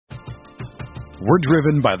We're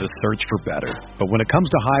driven by the search for better. But when it comes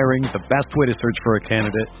to hiring, the best way to search for a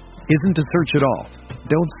candidate isn't to search at all.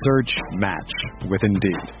 Don't search, match with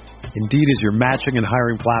Indeed. Indeed is your matching and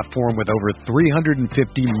hiring platform with over 350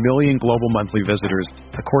 million global monthly visitors,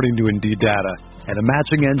 according to Indeed data, and a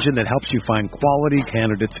matching engine that helps you find quality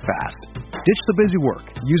candidates fast. Ditch the busy work.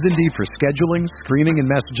 Use Indeed for scheduling, screening, and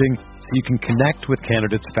messaging so you can connect with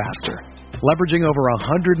candidates faster. Leveraging over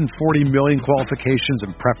 140 million qualifications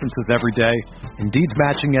and preferences every day, Indeed's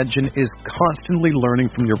matching engine is constantly learning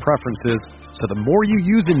from your preferences, so the more you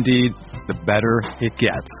use Indeed, the better it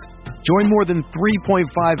gets. Join more than 3.5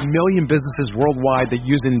 million businesses worldwide that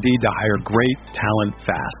use Indeed to hire great talent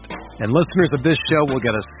fast. And listeners of this show will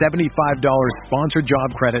get a $75 sponsored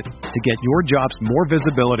job credit to get your jobs more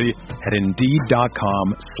visibility at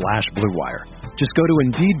Indeed.com/Blue Wire. Just go to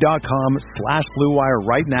Indeed.com/Blue Wire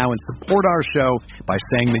right now and support our show by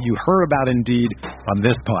saying that you heard about Indeed on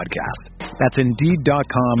this podcast. That's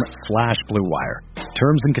Indeed.com/Blue Wire.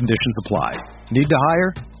 Terms and conditions apply. Need to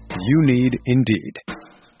hire? You need Indeed.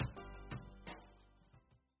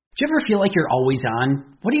 Do you ever feel like you're always on?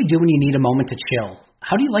 What do you do when you need a moment to chill?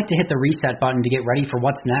 How do you like to hit the reset button to get ready for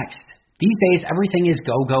what's next? These days, everything is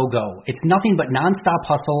go, go, go. It's nothing but nonstop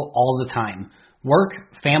hustle all the time. Work,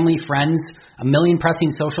 family, friends, a million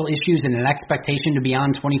pressing social issues, and an expectation to be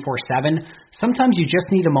on 24/7. Sometimes you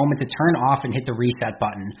just need a moment to turn off and hit the reset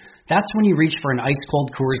button. That's when you reach for an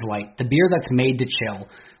ice-cold Coors Light, the beer that's made to chill.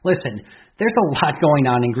 Listen, there's a lot going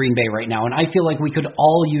on in Green Bay right now, and I feel like we could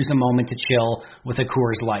all use a moment to chill with a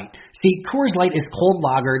Coors Light. See, Coors Light is cold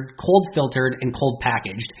lagered, cold filtered, and cold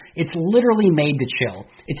packaged. It's literally made to chill.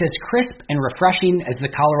 It's as crisp and refreshing as the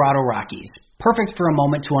Colorado Rockies. Perfect for a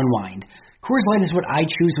moment to unwind. Coors Light is what I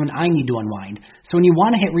choose when I need to unwind. So when you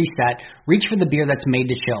want to hit reset, reach for the beer that's made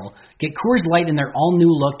to chill. Get Coors Light in their all-new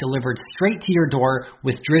look delivered straight to your door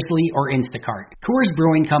with Drizzly or Instacart. Coors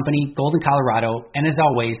Brewing Company, Golden, Colorado, and as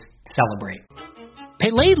always, celebrate.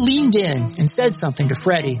 Pele leaned in and said something to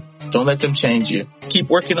Freddie. Don't let them change you. Keep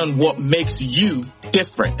working on what makes you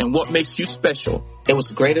different and what makes you special. It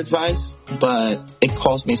was great advice, but it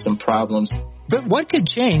caused me some problems. But what could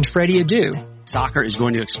change Freddie Adu? Soccer is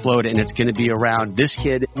going to explode, and it's going to be around this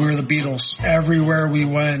kid. We were the Beatles. Everywhere we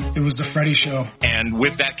went, it was the Freddie Show. And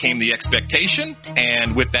with that came the expectation,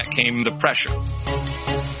 and with that came the pressure.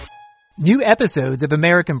 New episodes of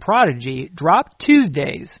American Prodigy drop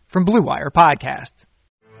Tuesdays from Blue Wire Podcasts.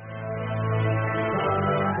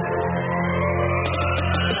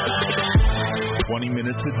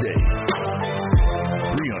 Minutes a day,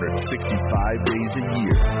 365 days a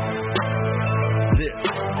year. This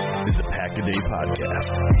is the Pack-A-Day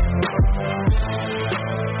Podcast.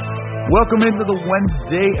 Welcome into the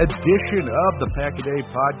Wednesday edition of the Pack-A-Day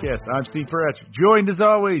Podcast. I'm Steve Perrett, joined as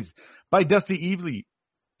always by Dusty Evely,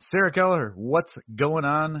 Sarah Keller. What's going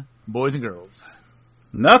on, boys and girls?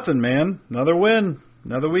 Nothing, man. Another win.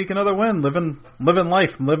 Another week, another win. Living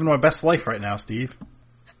life. I'm living my best life right now, Steve.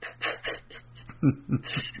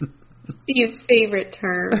 Steve's favorite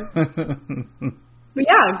term. But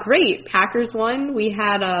yeah, great. Packers won. We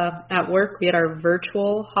had at work, we had our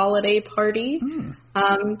virtual holiday party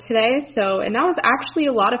today. And that was actually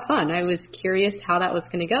a lot of fun. I was curious how that was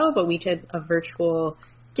going to go, but we did a virtual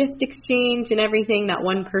gift exchange and everything that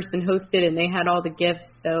one person hosted, and they had all the gifts.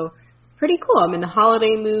 So pretty cool. I'm in the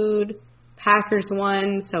holiday mood. Packers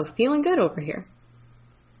won, so feeling good over here.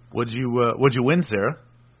 What'd you win, Sarah?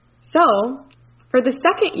 So, for the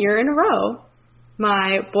second year in a row,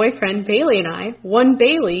 my boyfriend Bailey and I won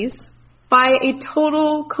Bailey's by a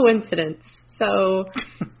total coincidence. So,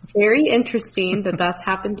 very interesting that that's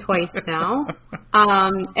happened twice now.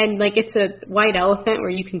 And like it's a white elephant where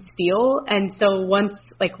you can steal. And so once,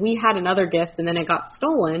 like we had another gift and then it got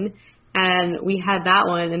stolen. And we had that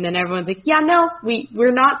one, and then everyone's like, yeah, no,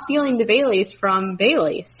 we're not stealing the Baileys from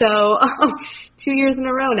Bailey. So 2 years in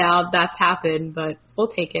a row now that's happened, but we'll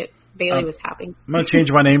take it. Bailey was happy. I'm going to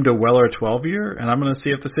change my name to Weller 12-year, and I'm going to see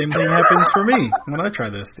if the same thing happens for me when I try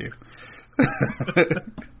this, Steve.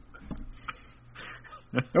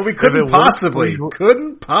 No, we couldn't possibly.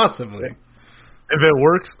 Couldn't possibly. If it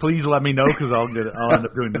works, please let me know, because I'll end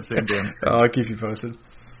up doing the same thing. I'll keep you posted.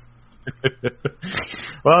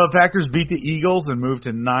 Well, the Packers beat the Eagles and moved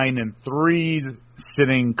to 9-3,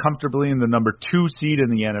 sitting comfortably in the number 2 seed in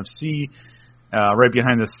the NFC, right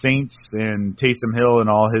behind the Saints and Taysom Hill in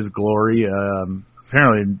all his glory.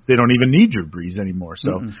 Apparently, they don't even need Drew Brees anymore.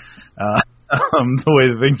 So, the way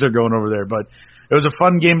that things are going over there, but it was a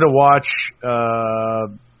fun game to watch.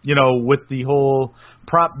 With the whole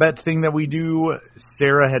prop bet thing that we do,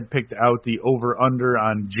 Sarah had picked out the over-under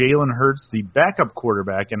on Jalen Hurts, the backup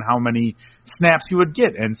quarterback, and how many snaps he would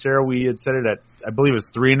get. And, Sarah, we had set it at I believe it was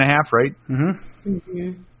 3.5, right?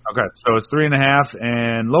 Mm-hmm. Okay, so it's 3.5,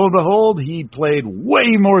 and lo and behold, he played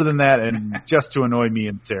way more than that, and just to annoy me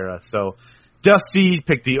and Sarah. So Dusty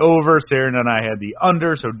picked the over, Sarah and I had the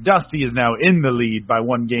under, so Dusty is now in the lead by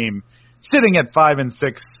 1 game, sitting at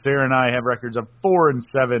 5-6. Sarah and I have records of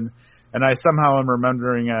 4-7, and I somehow am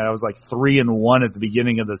remembering I was like 3-1 at the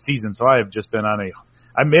beginning of the season, so I have just been on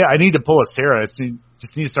I need to pull a Sarah. I just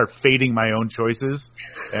need to start fading my own choices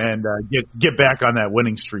and get back on that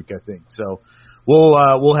winning streak, I think. So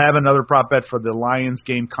we'll have another prop bet for the Lions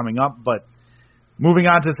game coming up, but moving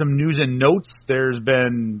on to some news and notes, there's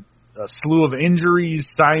been a slew of injuries,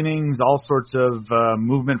 signings, all sorts of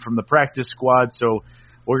movement from the practice squad. So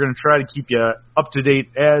we're going to try to keep you up to date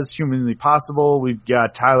as humanly possible. We've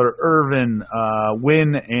got Tyler Irvin,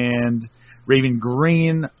 Wynn, and Raven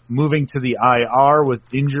Green moving to the IR with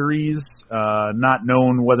injuries. Not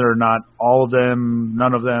known whether or not all of them,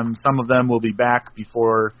 none of them, some of them will be back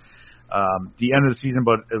before the end of the season,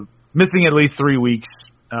 but missing at least 3 weeks.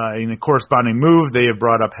 In a corresponding move, they have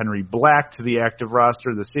brought up Henry Black to the active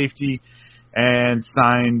roster, the safety, and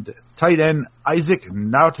signed tight end Isaac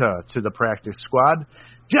Nauta to the practice squad.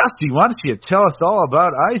 Justy, why don't you tell us all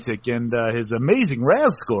about Isaac and his amazing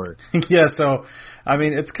RAS score? Yeah, so, I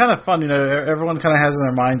mean, it's kind of fun. Everyone kind of has in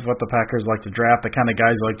their minds what the Packers like to draft, the kind of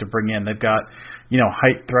guys they like to bring in. They've got,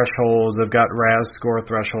 height thresholds. They've got RAS score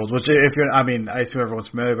thresholds, which if you're, I assume everyone's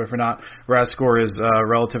familiar, but if you're not, RAS score is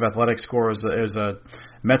relative athletic score is a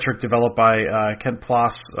metric developed by Kent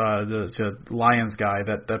Ploss, the Lions guy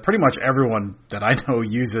that pretty much everyone that I know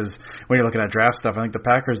uses when you're looking at draft stuff. I think the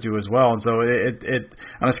Packers do as well. And so it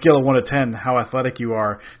on a scale of 1 to 10, how athletic you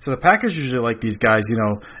are. So the Packers usually like these guys,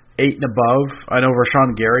 8 and above. I know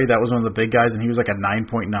Rashawn Gary, that was one of the big guys, and he was like a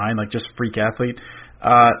 9.9, like just freak athlete.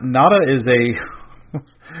 Nada is I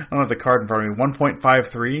don't have the card in front of me.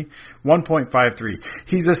 1.53.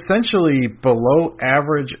 He's essentially below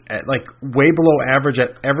average, way below average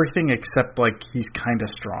at everything except he's kind of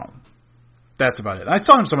strong. That's about it. I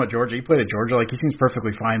saw him some at Georgia. He played at Georgia. He seems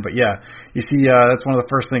perfectly fine. But yeah, you see, that's one of the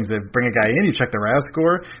first things. They bring a guy in, you check the RAS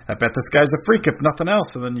score. I bet this guy's a freak if nothing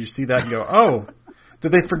else. And then you see that and go, oh,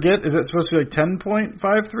 did they forget? Is it supposed to be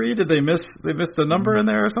 10.53? Did they miss the number in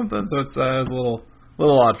there or something? So it's a little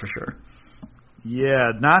odd for sure.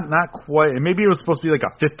 Yeah, not quite. Maybe it was supposed to be a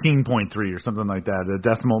 15.3 or something like that. A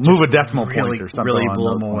decimal point or something. Really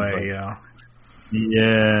blew him away. Yeah.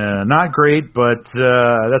 Yeah, not great, but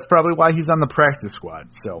that's probably why he's on the practice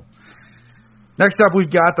squad. So next up,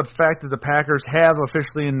 we've got the fact that the Packers have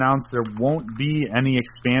officially announced there won't be any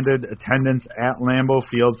expanded attendance at Lambeau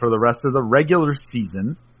Field for the rest of the regular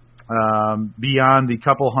season, beyond the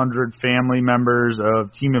couple hundred family members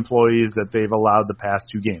of team employees that they've allowed the past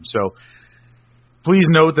 2 games. So please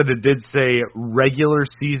note that it did say regular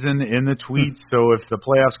season in the tweet, so if the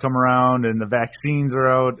playoffs come around and the vaccines are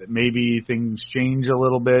out, maybe things change a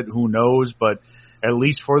little bit. Who knows? But at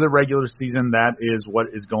least for the regular season, that is what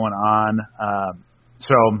is going on.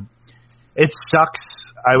 So it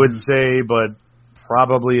sucks, I would say, but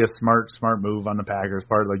probably a smart move on the Packers'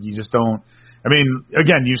 part. You just don't. I mean,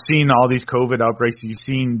 again, you've seen all these COVID outbreaks. You've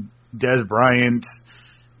seen Dez Bryant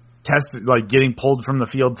getting pulled from the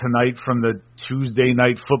field tonight from the Tuesday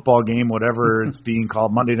night football game, whatever it's being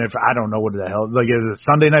called, Monday night. I don't know what the hell. Is it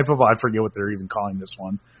Sunday night football? I forget what they're even calling this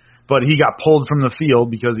one. But he got pulled from the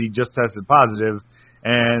field because he just tested positive,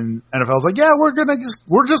 and NFL's like, yeah,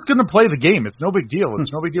 we're just gonna play the game. It's no big deal.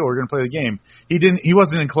 It's no big deal. We're gonna play the game. He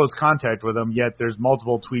wasn't in close contact with them yet. There's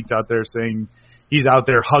multiple tweets out there saying he's out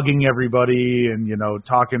there hugging everybody and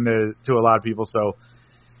talking to a lot of people. So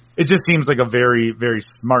it just seems like a very, very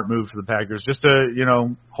smart move for the Packers just to,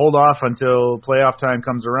 hold off until playoff time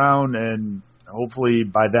comes around, and hopefully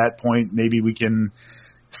by that point maybe we can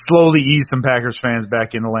slowly ease some Packers fans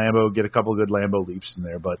back into Lambeau, get a couple of good Lambeau leaps in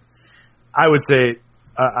there. But I would say,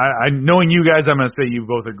 knowing you guys, I'm going to say you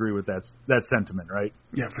both agree with that sentiment, right?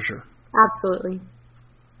 Yeah, for sure. Absolutely.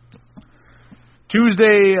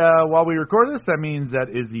 Tuesday, while we record this, that means that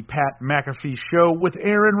is the Pat McAfee Show with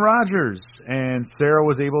Aaron Rodgers. And Sarah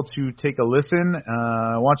was able to take a listen.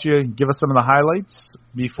 Why don't you give us some of the highlights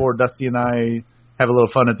before Dusty and I have a little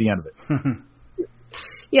fun at the end of it?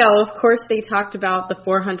 Yeah, well, of course, they talked about the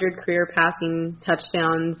 400 career passing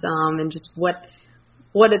touchdowns and just what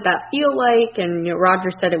did that feel like. And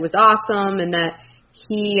Rodgers said it was awesome and that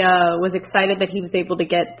he was excited that he was able to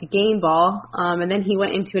get the game ball. And then he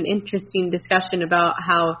went into an interesting discussion about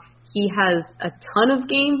how he has a ton of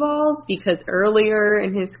game balls because earlier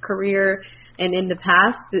in his career and in the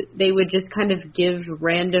past, they would just kind of give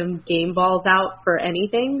random game balls out for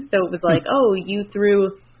anything. So it was like, oh, you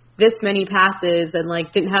threw this many passes and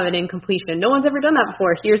like didn't have an incompletion. No one's ever done that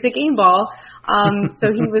before. Here's a game ball.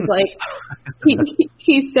 So he was like,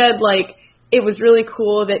 he said like it was really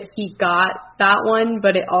cool that he got that one,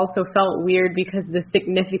 but it also felt weird because the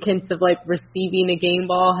significance of like receiving a game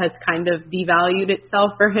ball has kind of devalued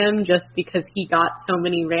itself for him just because he got so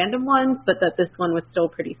many random ones, but that this one was still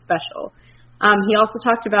pretty special. He also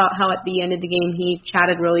talked about how at the end of the game he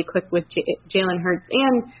chatted really quick with Jalen Hurts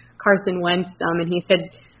and Carson Wentz, and he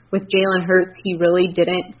said with Jalen Hurts he really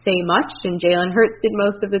didn't say much, and Jalen Hurts did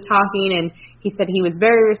most of the talking, and he said he was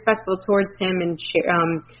very respectful towards him and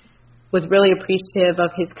was really appreciative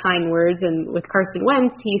of his kind words. And with Carson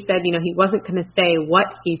Wentz, he said, you know, he wasn't going to say what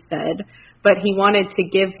he said, but he wanted to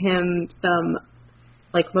give him some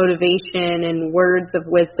like motivation and words of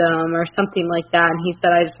wisdom or something like that. And he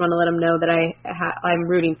said, I just want to let him know that I'm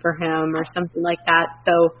rooting for him or something like that.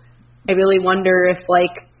 So I really wonder if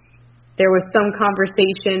like there was some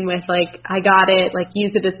conversation with like, I got it, like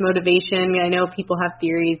use it as motivation. I know people have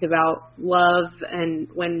theories about Love and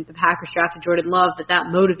when the Packers drafted Jordan Love that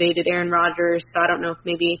motivated Aaron Rodgers. So I don't know if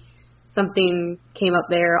maybe something came up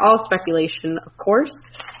there. All speculation, of course.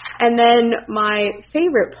 And then my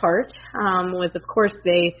favorite part was, of course,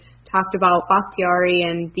 they talked about Bakhtiari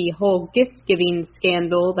and the whole gift-giving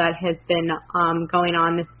scandal that has been going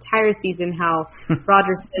on this entire season, how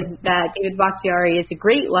Rodgers says that David Bakhtiari is a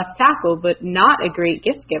great left tackle but not a great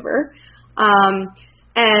gift giver,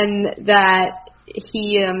 and that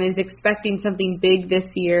he is expecting something big this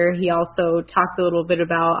year. He also talked a little bit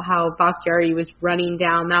about how Bakhtiari was running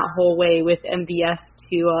down that whole way with MVS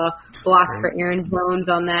to block for Aaron Jones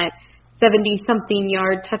on that 70-something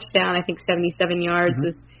yard touchdown. I think 77 yards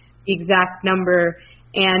was the exact number.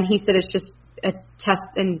 And he said it's just a test.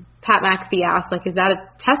 And Pat McAfee asked, like, is that a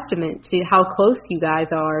testament to how close you guys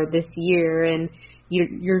are this year? And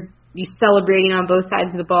you're celebrating on both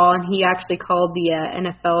sides of the ball. And he actually called the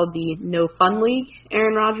NFL the No Fun League,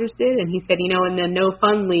 Aaron Rodgers did. And he said, you know, in the No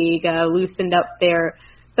Fun League loosened up their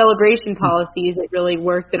celebration policies. It really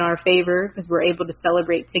worked in our favor because we're able to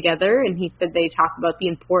celebrate together. And he said they talk about the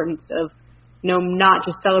importance of, you know, not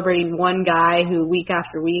just celebrating one guy who week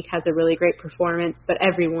after week has a really great performance, but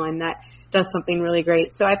everyone that does something really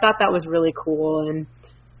great. So I thought that was really cool. And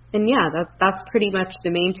yeah, that's pretty much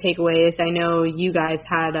the main takeaways. I know you guys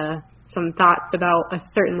had some thoughts about a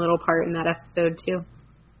certain little part in that episode too.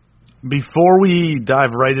 Before we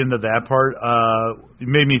dive right into that part, it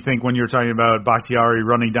made me think when you were talking about Bakhtiari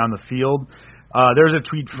running down the field. There's a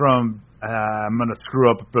tweet from, I'm going to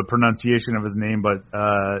screw up the pronunciation of his name, but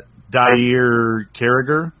Dair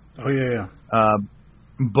Carragher. Oh, yeah.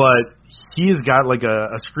 But he's got like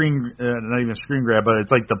a screen, not even a screen grab, but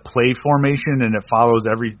it's like the play formation, and it follows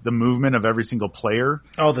the movement of every single player.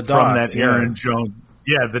 Oh, the dots. From that Aaron Jones.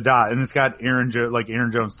 Yeah, the dot. And it's got Aaron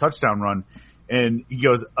Jones touchdown run. And he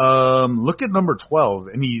goes, look at number 12.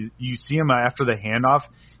 And you see him after the handoff.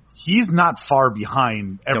 He's not far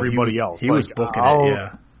behind everybody else. He was booking it,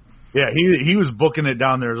 yeah. Yeah, he was booking it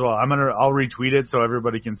down there as well. I'll retweet it so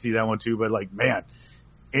everybody can see that one too. But like, man,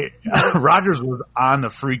 Rodgers was on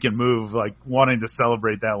the freaking move, like wanting to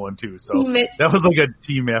celebrate that one too. So that was like a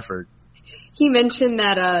team effort. He mentioned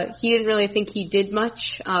that he didn't really think he did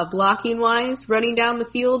much blocking-wise running down the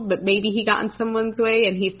field, but maybe he got in someone's way,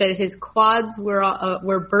 and he said his quads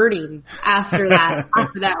were burning after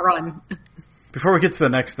that run. Before we get to the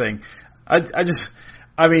next thing,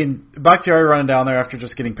 I mean, Bakhtiari running down there after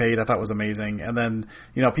just getting paid, I thought was amazing. And then,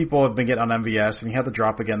 you know, people have been getting on MVS, and he had the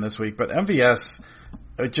drop again this week. But MVS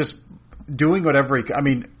just doing whatever he could. I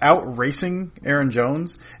mean, out-racing Aaron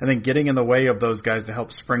Jones and then getting in the way of those guys to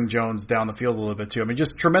help spring Jones down the field a little bit too. I mean,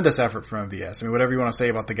 just tremendous effort from MVS. I mean, whatever you want to say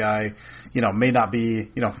about the guy, you know, may not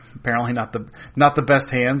be, you know, apparently not the best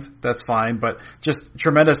hands. That's fine, but just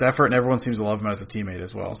tremendous effort, and everyone seems to love him as a teammate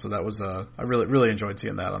as well. So that was I really enjoyed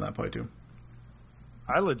seeing that on that play too.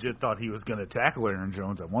 I legit thought he was going to tackle Aaron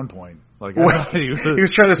Jones at one point. Like he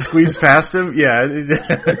was trying to squeeze past him. Yeah.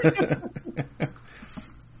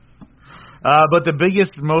 But the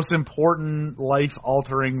biggest, most important,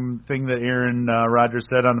 life-altering thing that Aaron Rodgers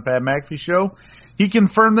said on the Pat McAfee show, he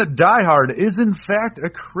confirmed that Die Hard is, in fact, a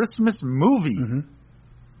Christmas movie. Mm-hmm.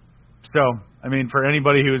 So, I mean, for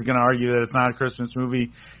anybody who is going to argue that it's not a Christmas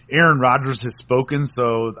movie, Aaron Rodgers has spoken,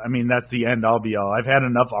 so, I mean, that's the end all be all. I've had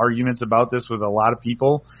enough arguments about this with a lot of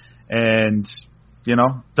people, and, you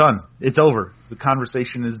know, done. It's over. The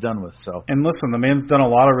conversation is done with. So. And listen, the man's done a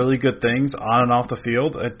lot of really good things on and off the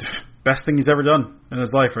field. Best thing he's ever done in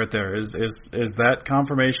his life right there is that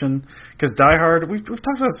confirmation. Because Die Hard, we've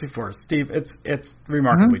talked about this before, Steve, it's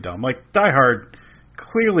remarkably dumb. Like, Die Hard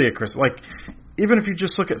clearly a Christmas. Like, even if you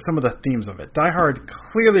just look at some of the themes of it, Die Hard,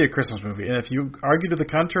 clearly a Christmas movie. And if you argue to the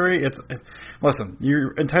contrary, listen,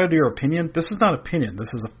 you're entitled to your opinion. This is not opinion. This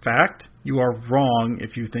is a fact. You are wrong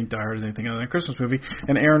if you think Die Hard is anything other than a Christmas movie.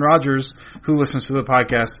 And Aaron Rodgers, who listens to the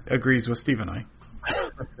podcast, agrees with Steve and I.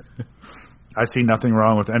 I see nothing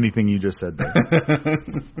wrong with anything you just said there.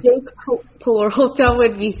 Jake Peralta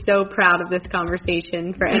would be so proud of this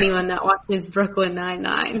conversation for anyone that watches Brooklyn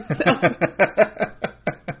Nine-Nine. So.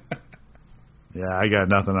 Yeah, I got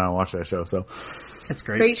nothing. I don't watch that show, so it's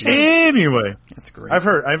great. Anyway, it's great. I've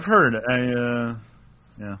heard.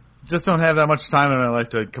 Yeah, just don't have that much time in my life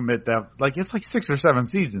to commit that. Like, it's like 6 or 7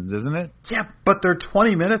 seasons, isn't it? Yeah, but they're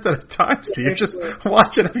 20 minutes at a time, Steve. You just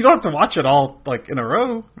watch it. You don't have to watch it all like in a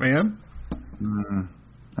row, man.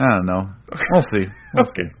 I don't know. We'll see.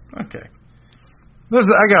 Okay. I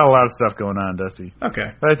got a lot of stuff going on, Dusty.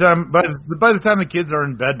 Okay. By the time the kids are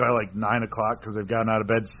in bed by like 9 o'clock because they've gotten out of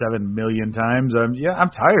bed 7 million times, I'm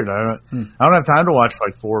tired. I don't have time to watch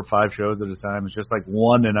like 4 or 5 shows at a time. It's just like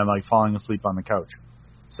one, and I'm like falling asleep on the couch.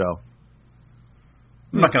 So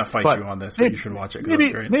I'm not going to fight you on this, but you should watch it.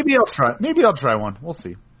 Maybe I'll try. Maybe I'll try one. We'll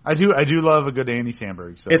see. I do love a good Andy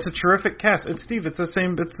Samberg. So. It's a terrific cast. And Steve, it's the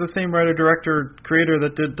same writer, director, creator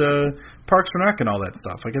that did Parks and Rec and all that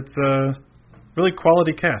stuff. Like, it's a really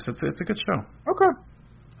quality cast. It's a good show. Okay.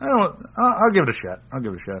 I'll give it a shot.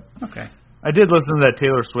 Okay. I did listen to that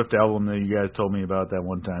Taylor Swift album that you guys told me about that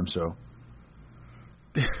one time. So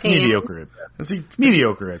mediocre at best.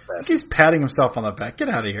 Mediocre at best. He's patting himself on the back. Get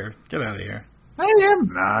out of here. I am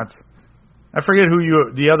not. I forget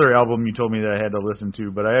the other album you told me that I had to listen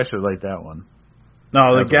to, but I actually like that one.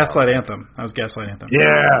 No, the Gaslight Anthem. That was Gaslight Anthem.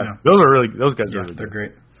 Yeah. Those guys are really they're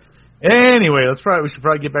great. Anyway, we should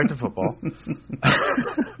probably get back to football.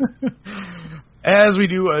 As we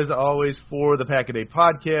do, as always, for the Pack-A-Day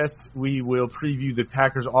podcast, we will preview the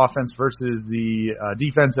Packers offense versus the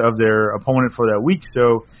defense of their opponent for that week.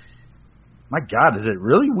 So, my God, is it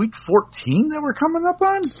really week 14 that we're coming up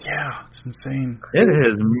on? Yeah, it's insane. It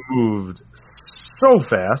has moved so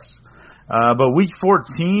fast. But week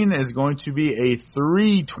 14 is going to be a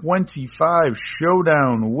 3:25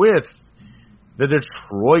 showdown with the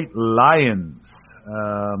Detroit Lions.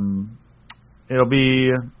 It'll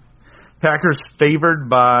be Packers favored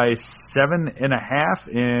by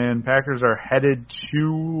 7.5, and Packers are headed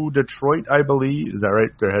to Detroit, I believe. Is that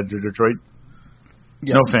right? They're headed to Detroit?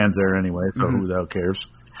 Yes. No fans there anyway, so who the hell cares?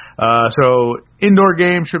 So indoor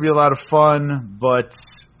game should be a lot of fun, but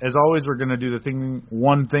as always, we're going to do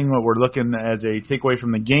one thing that we're looking as a takeaway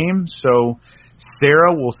from the game. So,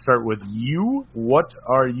 Sarah, we'll start with you. What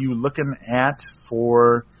are you looking at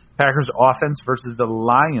for Packers offense versus the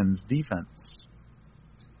Lions defense?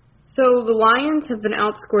 So the Lions have been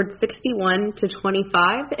outscored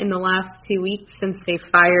 61-25 in the last 2 weeks since they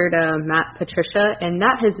fired Matt Patricia, and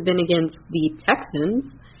that has been against the Texans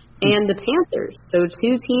and the Panthers. So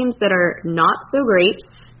 2 teams that are not so great.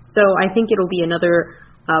 So I think it'll be another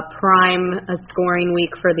prime scoring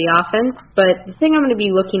week for the offense. But the thing I'm going to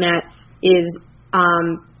be looking at is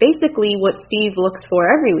basically what Steve looks for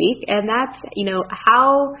every week, and that's,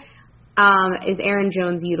 how is Aaron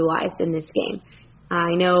Jones utilized in this game?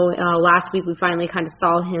 I know last week we finally kind of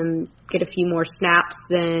saw him get a few more snaps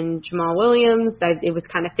than Jamal Williams. It was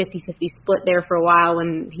kind of 50-50 split there for a while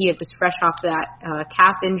when he had just fresh off that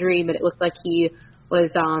calf injury, but it looked like he was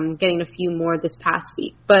getting a few more this past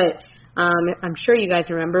week. But I'm sure you guys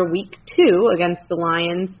remember week 2 against the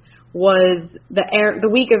Lions was the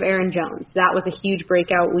week of Aaron Jones. That was a huge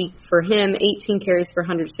breakout week for him. 18 carries for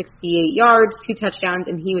 168 yards, 2 touchdowns,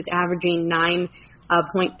 and he was averaging 9.3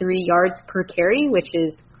 yards per carry, which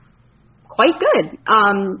is quite good.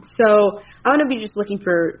 So I'm going to be just looking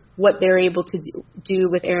for what they're able to do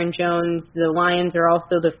with Aaron Jones. The Lions are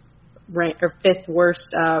also the 5th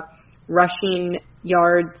worst rushing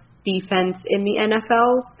yards defense in the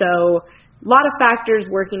NFL. So a lot of factors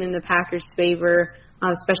working in the Packers' favor,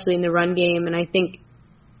 especially in the run game. And I think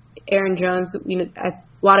Aaron Jones, a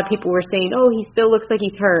lot of people were saying, oh, he still looks like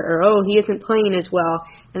he's hurt, or oh, he isn't playing as well.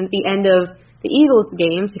 And at the end of the Eagles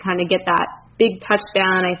game, to kind of get that big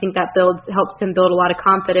touchdown, I think that helps him build a lot of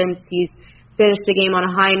confidence. He's finished the game on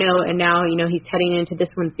a high note, and now he's heading into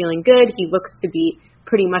this one feeling good. He looks to be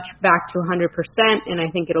pretty much back to 100%, and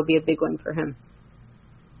I think it'll be a big one for him.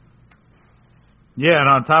 Yeah, and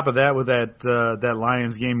on top of that, with that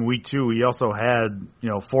Lions game in week 2, he also had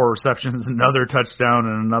 4 receptions, another touchdown,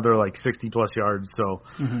 and another 60-plus yards. So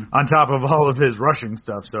on top of all of his rushing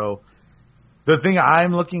stuff, so the thing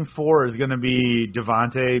I'm looking for is going to be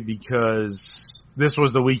Devontae, because this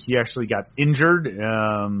was the week he actually got injured.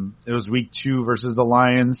 It was week 2 versus the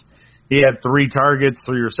Lions, He had 3 targets,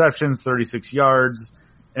 3 receptions, 36 yards.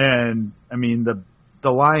 And, I mean,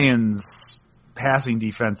 the Lions' passing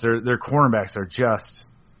defense, their cornerbacks are just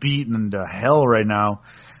beaten to hell right now.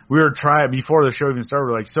 We were trying, before the show even started,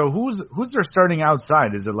 we're like, so who's their starting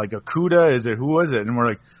outside? Is it like Okudah? Who is it? And we're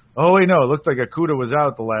like, oh, wait, no, it looked like Okudah was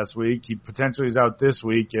out the last week. He potentially is out this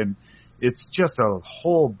week. And it's just a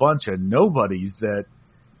whole bunch of nobodies that,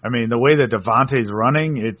 I mean, the way that Devontae's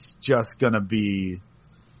running, it's just going to be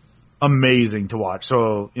amazing to watch.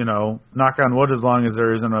 So, knock on wood, as long as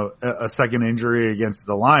there isn't a second injury against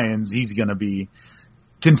the Lions, he's going to be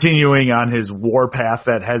continuing on his warpath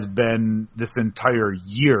that has been this entire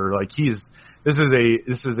year. Like this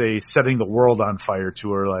is a setting the world on fire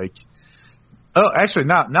tour. Like, oh, actually,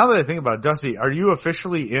 now that I think about it, Dusty, are you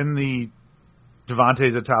officially in the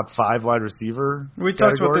Devontae's a top 5 wide receiver? We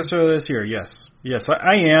talked about this earlier this year. Yes,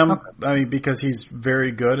 I am. Okay. I mean, because he's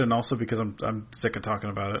very good, and also because I'm sick of talking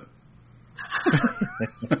about it.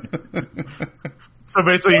 So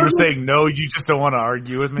basically, you're saying no, you just don't want to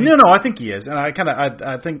argue with me? No, I think he is, and I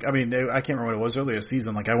think, I mean, I can't remember what it was earlier this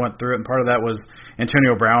season. Like, I went through it, and part of that was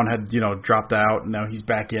Antonio Brown had, dropped out, and now he's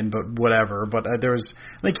back in, but whatever. But I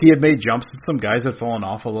think he had made jumps, and some guys had fallen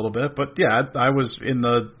off a little bit. But yeah, I was in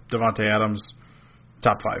the Davante Adams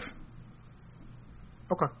top 5.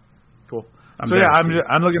 Okay, cool. I'm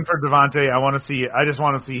looking for Devontae. I just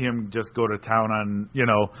want to see him just go to town on,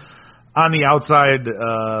 on the outside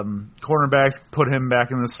cornerbacks, put him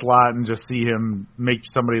back in the slot and just see him make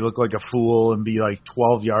somebody look like a fool and be like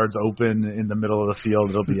 12 yards open in the middle of the field.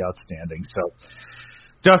 It'll be outstanding. So,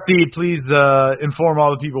 Dusty, please inform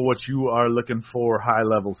all the people what you are looking for,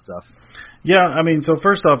 high-level stuff. Yeah, I mean, so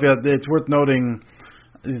first off, it's worth noting,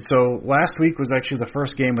 so last week was actually the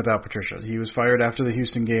first game without Patricia. He was fired after the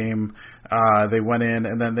Houston game. They went in,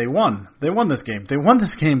 and then they won. They won this game.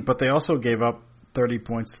 But they also gave up 30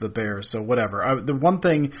 points to the Bears, so whatever. The one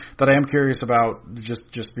thing that I am curious about,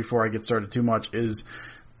 just before I get started too much, is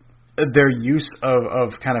their use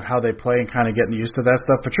of kind of how they play and kind of getting used to that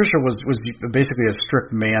stuff. Patricia was basically a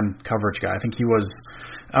strict man coverage guy. I think he was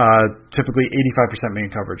typically 85%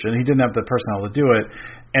 man coverage, and he didn't have the personnel to do it.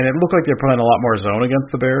 And it looked like they're playing a lot more zone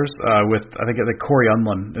against the Bears. With I think Corey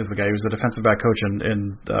Unlin is the guy. He was the defensive back coach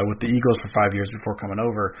in with the Eagles for 5 years before coming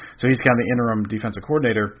over. So he's kind of the interim defensive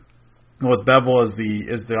coordinator. With Bevel as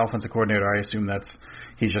the offensive coordinator, I assume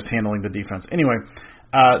he's just handling the defense. Anyway,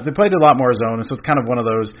 they played a lot more zone, and so it's kind of one of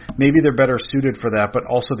those, maybe they're better suited for that, but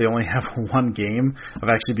also they only have one game of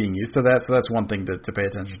actually being used to that, so that's one thing to pay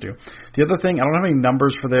attention to. The other thing, I don't have any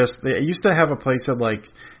numbers for this. They used to have a place that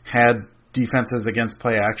had defenses against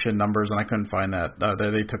play action numbers, and I couldn't find that.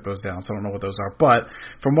 They took those down, so I don't know what those are. But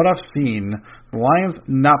from what I've seen, the Lions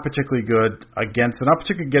not particularly good against, not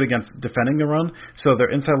particularly good against defending the run, so their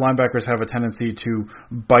inside linebackers have a tendency to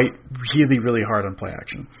bite really, really hard on play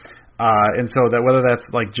action. And so that whether that's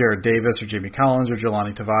like Jared Davis or Jamie Collins or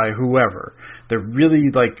Jelani Tavai, whoever, they're really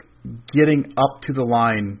getting up to the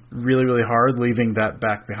line really, really hard, leaving that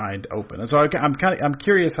back behind open. And so I'm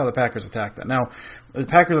curious how the Packers attack that. Now, the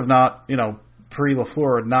Packers have not,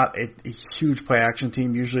 pre-LaFleur, not a huge play action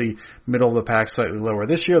team, usually middle of the pack, slightly lower.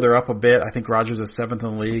 This year, they're up a bit. I think Rodgers is 7th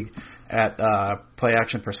in the league at play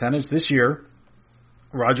action percentage. This year,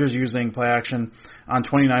 Rodgers using play action on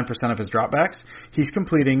 29% of his dropbacks. He's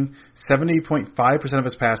completing 70.5% of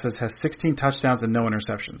his passes, has 16 touchdowns and no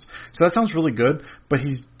interceptions. So that sounds really good, but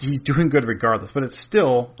he's doing good regardless. But it's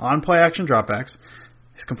still on play action dropbacks.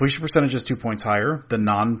 His completion percentage is 2 points higher than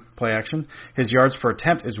non-play action. His yards per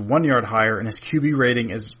attempt is 1 yard higher, and his QB rating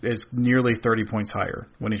is nearly 30 points higher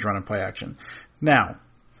when he's running play action. Now,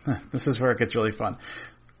 this is where it gets really fun.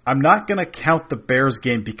 I'm not going to count the Bears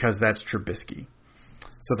game because that's Trubisky.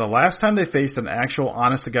 So the last time they faced an actual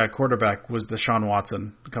honest-to-God quarterback was Deshaun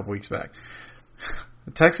Watson a couple weeks back.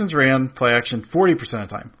 The Texans ran play action 40% of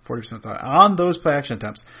the time. 40% of the time. On those play action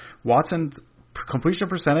attempts, Watson's completion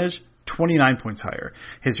percentage, 29 points higher.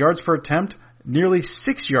 His yards per attempt, nearly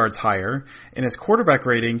 6 yards higher, and his quarterback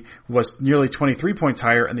rating was nearly 23 points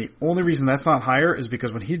higher, and the only reason that's not higher is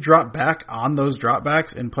because when he dropped back on those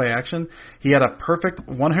dropbacks in play action, he had a perfect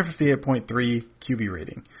 158.3 QB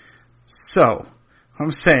rating. So,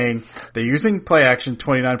 I'm saying they're using play action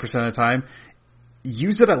 29% of the time.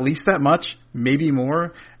 Use it at least that much, maybe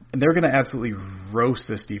more, and they're going to absolutely roast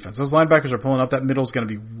this defense. Those linebackers are pulling up. That middle's going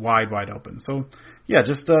to be wide open. So, yeah,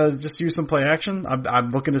 just use some play action. I'm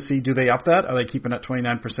looking to see, do they up that? Are they keeping at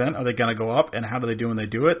 29%? Are they going to go up? And how do they do when they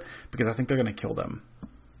do it? Because I think they're going to kill them.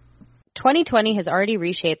 2020 has already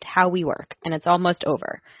reshaped how we work, and it's almost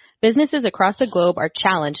over. Businesses across the globe are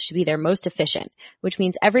challenged to be their most efficient, which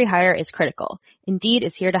means every hire is critical. Indeed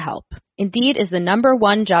is here to help. Indeed is the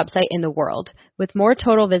 #1 job site in the world, with more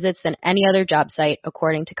total visits than any other job site,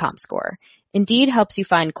 according to ComScore. Indeed helps you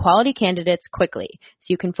find quality candidates quickly, so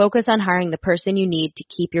you can focus on hiring the person you need to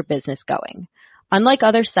keep your business going. Unlike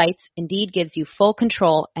other sites, Indeed gives you full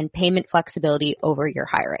control and payment flexibility over your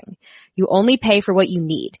hiring. You only pay for what you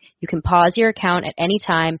need. You can pause your account at any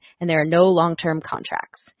time, and there are no long-term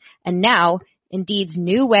contracts. And now, Indeed's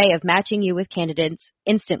new way of matching you with candidates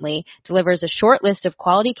instantly delivers a short list of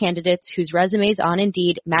quality candidates whose resumes on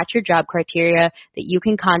Indeed match your job criteria that you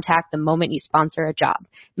can contact the moment you sponsor a job,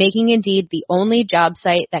 making Indeed the only job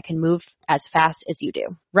site that can move as fast as you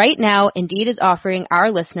do. Right now, Indeed is offering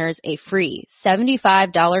our listeners a free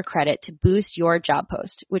 $75 credit to boost your job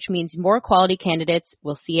post, which means more quality candidates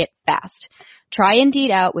will see it fast. Try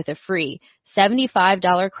Indeed out with a free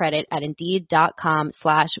 $75 credit at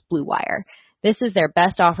Indeed.com/Blue Wire. This is their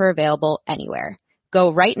best offer available anywhere.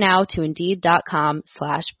 Go right now to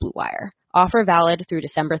Indeed.com/Blue Wire. Offer valid through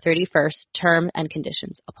December 31st. Term and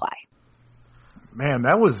conditions apply. Man,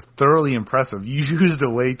 that was thoroughly impressive. You used a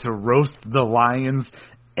way to roast the Lions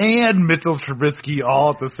and Mitchell Trubisky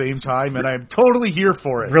all at the same time, and I'm totally here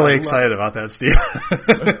for it. Really excited about that, Steve.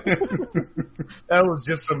 That was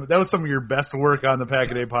some of your best work on the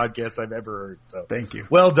Pack a Day podcast I've ever heard. So thank you.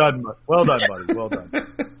 Well done, buddy. Well done.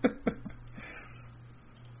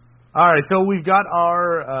 All right, so we've got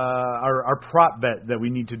our prop bet that we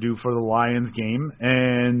need to do for the Lions game,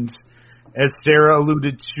 and as Sarah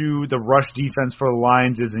alluded to, the rush defense for the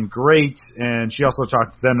Lions isn't great, and she also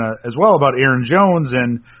talked then as well about Aaron Jones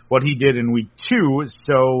and what he did in week 2.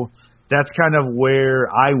 So that's kind of where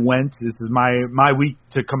I went. This is my week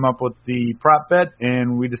to come up with the prop bet,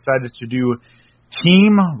 and we decided to do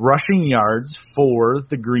team rushing yards for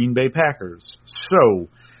the Green Bay Packers. So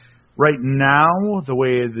right now, the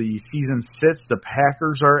way the season sits, the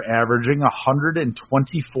Packers are averaging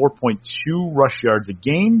 124.2 rush yards a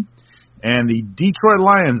game, and the Detroit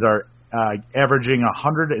Lions are averaging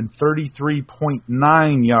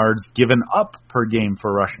 133.9 yards given up per game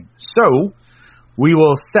for rushing. So we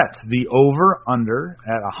will set the over-under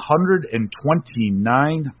at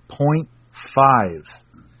 129.5.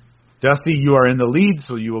 Dusty, you are in the lead,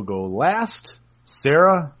 so you will go last.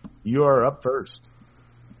 Sarah, you are up first.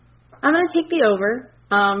 I'm going to take the over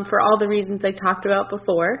for all the reasons I talked about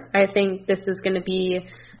before. I think this is going to be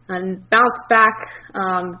a bounce back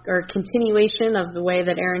or continuation of the way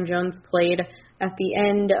that Aaron Jones played at the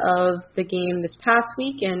end of the game this past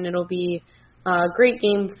week, and it'll be a great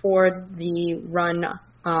game for the run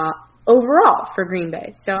overall for Green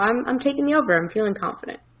Bay. So I'm taking the over. I'm feeling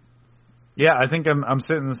confident. Yeah, I think I'm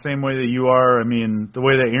sitting the same way that you are. I mean, the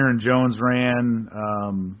way that Aaron Jones ran,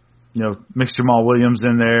 mix Jamal Williams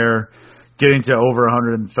in there, getting to over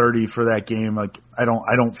 130 for that game. Like I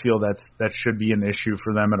don't feel that should be an issue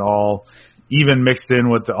for them at all. Even mixed in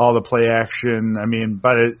with all the play action. I mean,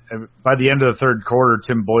 by the end of the third quarter,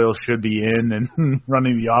 Tim Boyle should be in and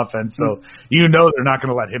running the offense. So they're not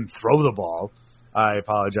going to let him throw the ball. I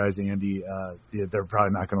apologize, Andy. They're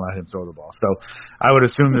probably not going to let him throw the ball. So I would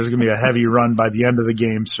assume there's going to be a heavy run by the end of the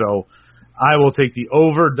game. So I will take the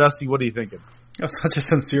over. Dusty, what are you thinking? That's such a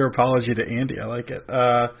sincere apology to Andy. I like it.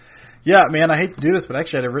 Yeah, man, I hate to do this, but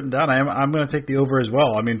actually I had it written down. I'm going to take the over as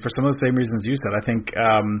well. I mean, for some of the same reasons you said. I think,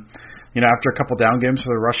 after a couple down games for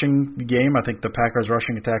the rushing game, I think the Packers'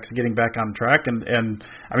 rushing attack is getting back on track. And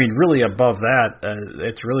I mean, really above that,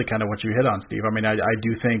 it's really kind of what you hit on, Steve. I mean, I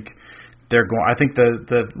do think I think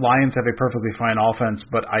the Lions have a perfectly fine offense,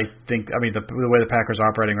 but I think, the way the Packers are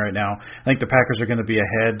operating right now, I think the Packers are going to be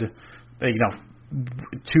ahead, 2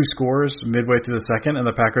 scores midway through the second, and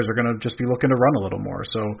the Packers are going to just be looking to run a little more.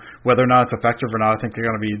 So whether or not it's effective or not, I think they're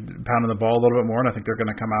going to be pounding the ball a little bit more, and I think they're going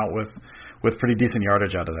to come out with pretty decent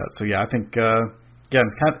yardage out of that. So, yeah, I think, again,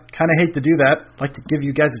 kind of hate to do that. I'd like to give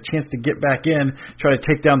you guys a chance to get back in, try to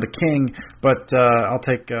take down the King, but I'm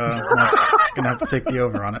going to have to take the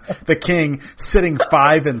over on it. The King sitting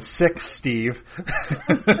 5-6, Steve.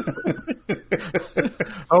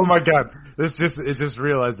 Oh my God! It just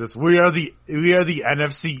realized this. We are the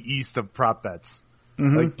NFC East of prop bets.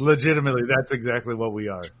 Mm-hmm. Like legitimately, that's exactly what we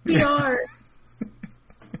are. We are.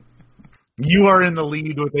 You are in the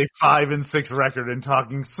lead with a 5-6 record and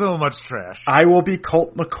talking so much trash. I will be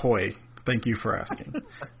Colt McCoy. Thank you for asking.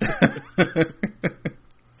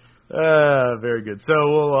 Very good. So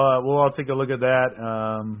we'll all take a look at that.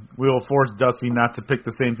 We will force Dusty not to pick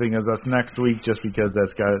the same thing as us next week, just because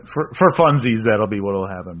that's got for funsies. That'll be what will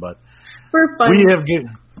happen. But for funsies.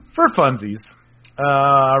 For funsies.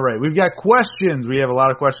 All right, we've got questions. We have a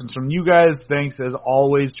lot of questions from you guys. Thanks, as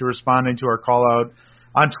always, to responding to our call-out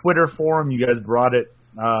on Twitter forum. You guys brought it.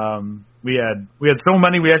 We had so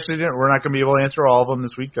many we actually didn't. We're not going to be able to answer all of them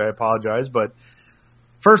this week. I apologize. But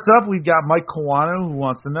first up, we've got Mike Kawano, who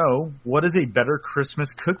wants to know, what is a better Christmas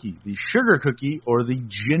cookie, the sugar cookie or the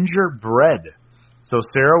gingerbread? So,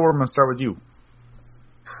 Sarah, we're going to start with you.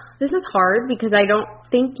 This is hard because I don't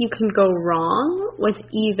think you can go wrong with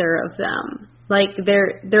either of them. Like,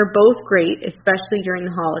 they're both great, especially during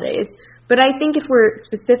the holidays. But I think if we're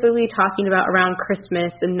specifically talking about around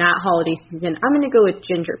Christmas and that holiday season, I'm going to go with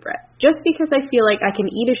gingerbread. Just because I feel like I can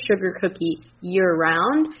eat a sugar cookie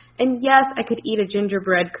year-round. And yes, I could eat a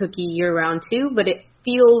gingerbread cookie year-round too, but it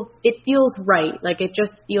feels right. Like, it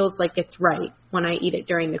just feels like it's right when I eat it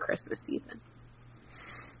during the Christmas season.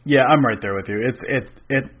 Yeah, I'm right there with you.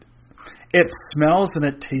 It smells and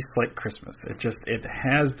it tastes like Christmas. It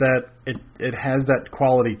has that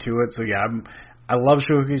quality to it. So yeah, I love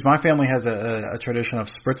sugar cookies. My family has a tradition of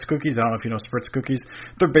Spritz cookies. I don't know if you know Spritz cookies.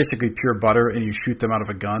 They're basically pure butter and you shoot them out of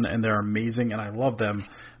a gun, and they're amazing and I love them.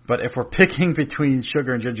 But if we're picking between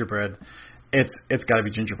sugar and gingerbread, it's got to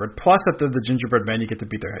be gingerbread. Plus, if they're the gingerbread men, you get to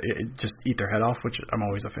eat their head off, which I'm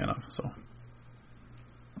always a fan of. So.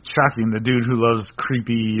 Shocking, the dude who loves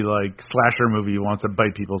creepy, like, slasher movie wants to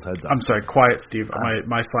bite people's heads off. I'm sorry, quiet, Steve.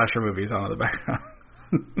 My slasher movie's on in the background.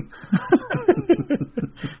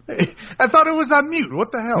 I thought it was on mute.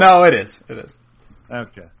 What the hell? No, it is. It is.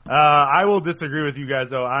 Okay. I will disagree with you guys,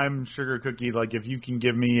 though. I'm sugar cookie. Like, if you can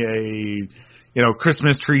give me a,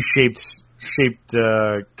 Christmas tree shaped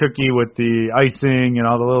cookie with the icing and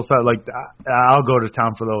all the little stuff, like, I'll go to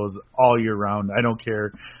town for those all year round. I don't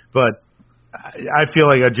care. But I feel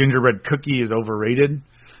like a gingerbread cookie is overrated.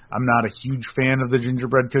 I'm not a huge fan of the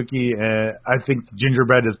gingerbread cookie. I think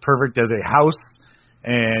gingerbread is perfect as a house,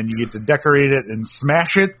 and you get to decorate it and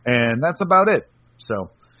smash it, and that's about it.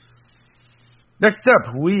 So, next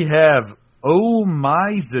up, we have Oh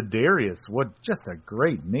My Zadarius. What just a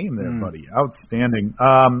great name there, buddy. Outstanding.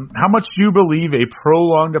 How much do you believe a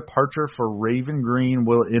prolonged departure for Raven Green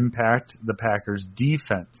will impact the Packers'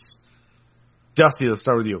 defense? Dusty, let's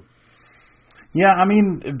start with you. Yeah, I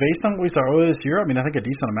mean, based on what we saw earlier this year, I mean, I think a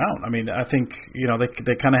decent amount. I mean, I think,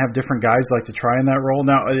 they kind of have different guys like to try in that role.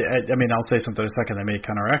 Now, I mean, I'll say something in a second that may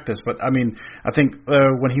counteract this, but, I mean, I think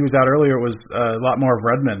when he was out earlier, it was a lot more of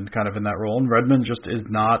Redmond kind of in that role, and Redmond just is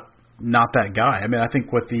not that guy. I mean, I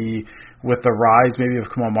think with the rise maybe of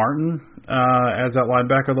Kamal Martin as that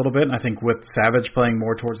linebacker a little bit, and I think with Savage playing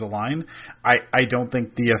more towards the line, I don't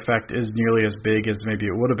think the effect is nearly as big as maybe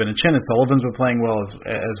it would have been. And Chandon Sullivan's been playing well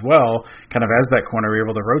as well, kind of as that corner. We're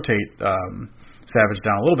able to rotate Savage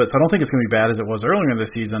down a little bit, so I don't think it's going to be bad as it was earlier in the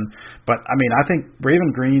season. But I mean, I think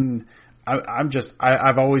Raven Green,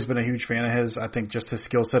 I've always been a huge fan of his. I think just his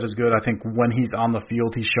skill set is good. I think when he's on the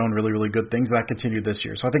field, he's shown really, really good things. That continued this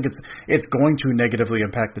year. So I think it's going to negatively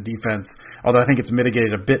impact the defense, although I think it's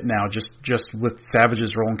mitigated a bit now just with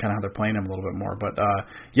Savage's role and kind of how they're playing him a little bit more. But,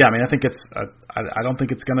 yeah, I mean, I think I don't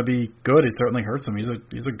think it's going to be good. It certainly hurts him. He's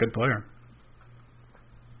a good player.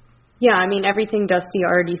 Yeah, I mean, everything Dusty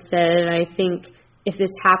already said. I think if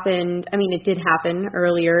this happened, I mean, it did happen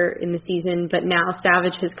earlier in the season, but now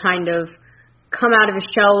Savage has kind of come out of his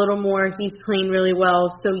shell a little more. He's playing really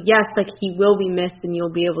well. So, yes, like, he will be missed and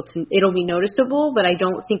it'll be noticeable, but I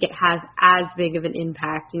don't think it has as big of an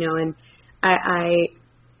impact, and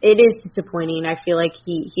it is disappointing. I feel like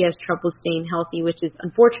he has trouble staying healthy, which is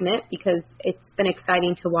unfortunate because it's been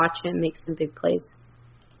exciting to watch him make some big plays.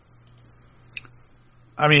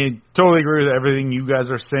 I mean, totally agree with everything you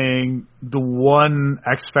guys are saying. The one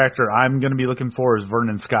X factor I'm going to be looking for is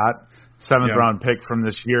Vernon Scott, 7th round pick from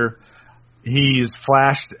this year. He's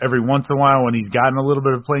flashed every once in a while when he's gotten a little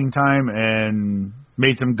bit of playing time and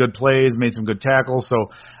made some good plays, made some good tackles.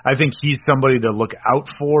 So I think he's somebody to look out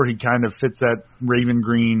for. He kind of fits that Raven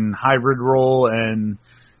Green hybrid role, and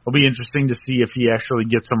it'll be interesting to see if he actually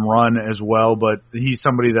gets some run as well. But he's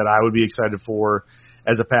somebody that I would be excited for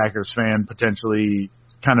as a Packers fan, potentially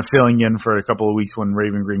kind of filling in for a couple of weeks when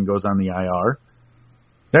Raven Green goes on the IR.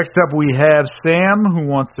 Next up, we have Sam, who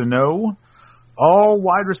wants to know, all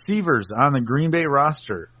wide receivers on the Green Bay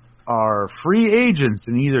roster are free agents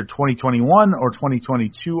in either 2021 or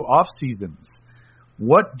 2022 off seasons.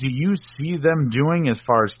 What do you see them doing as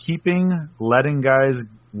far as letting guys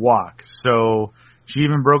walk? So she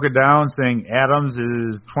even broke it down saying Adams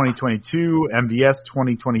is 2022, MVS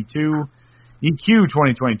 2022, EQ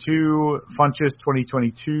 2022, Funchess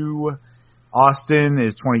 2022, Austin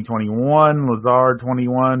is 2021, Lazard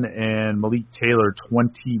 21, and Malik Taylor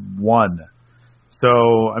 21.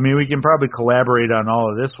 So, I mean, we can probably collaborate on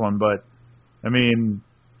all of this one, but I mean,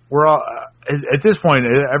 we're all at this point.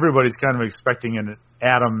 Everybody's kind of expecting an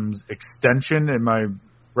Adams extension. Am I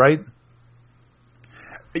right?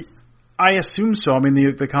 I assume so. I mean,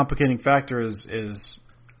 the complicating factor is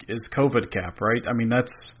COVID cap, right? I mean,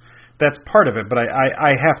 that's part of it. But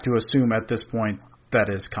I have to assume at this point that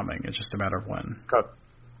is coming. It's just a matter of when. Okay.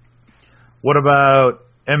 What about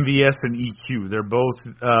MVS and EQ? They're both.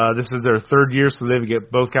 This is their third year, so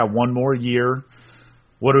they've both got one more year.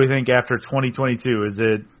 What do we think after 2022? Is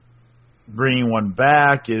it bringing one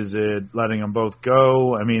back? Is it letting them both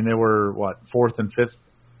go? I mean, they were, what, fourth and fifth?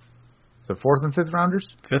 So fourth and fifth rounders?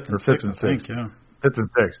 Fifth and sixth, I think, yeah. Fifth and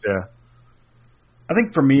sixth, yeah. I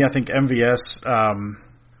think for me, I think MVS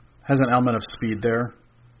has an element of speed there.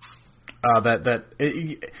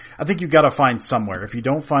 I think you've got to find somewhere. If you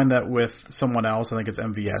don't find that with someone else, I think it's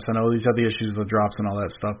MVS. I know he's had the issues with drops and all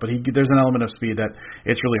that stuff, but there's an element of speed that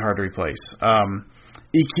it's really hard to replace.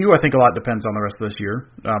 EQ, I think a lot depends on the rest of this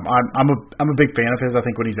year. I'm a big fan of his. I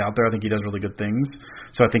think when he's out there, I think he does really good things.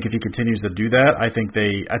 So I think if he continues to do that, I think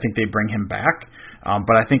they bring him back.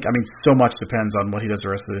 But I mean, so much depends on what he does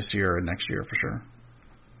the rest of this year and next year for sure.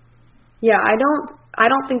 Yeah, I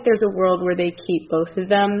don't think there's a world where they keep both of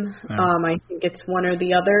them. Yeah. I think it's one or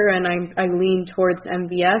the other, and I lean towards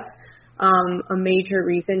MVS. A major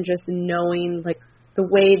reason, just knowing like the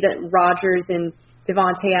way that Rodgers and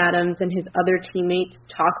Davante Adams and his other teammates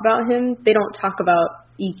talk about him, they don't talk about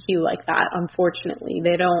EQ like that, unfortunately.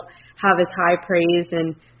 They don't have as high praise,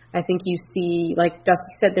 and I think you see, like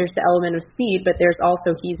Dusty said, there's the element of speed, but there's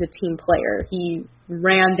also he's a team player. He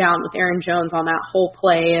ran down with Aaron Jones on that whole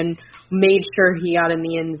play and made sure he got in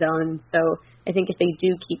the end zone. So I think if they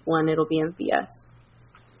do keep one, it'll be MVS.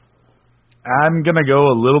 I'm going to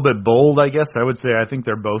go a little bit bold, I guess. I would say I think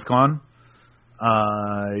they're both gone.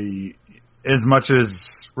 As much as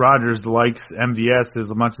Rodgers likes MVS, as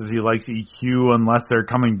much as he likes EQ, unless they're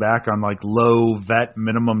coming back on like low vet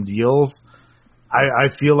minimum deals, I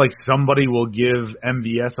feel like somebody will give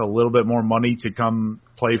MVS a little bit more money to come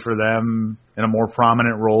play for them in a more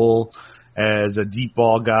prominent role as a deep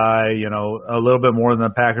ball guy, you know, a little bit more than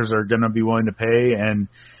the Packers are going to be willing to pay. And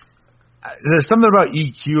there's something about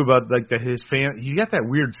EQ, about like his family. He's got that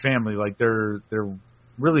weird family, like they're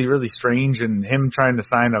really, really strange, and him trying to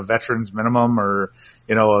sign a veterans minimum or,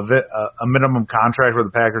 you know, a minimum contract with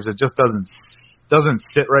the Packers, it just doesn't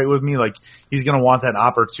sit right with me. Like, he's going to want that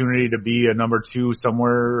opportunity to be a number 2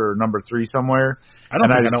 somewhere or number 3 somewhere. I don't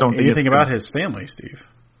know anything about his family, Steve.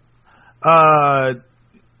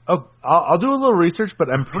 I'll do a little research, but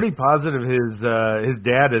I'm pretty positive his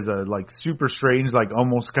dad is a like super strange, like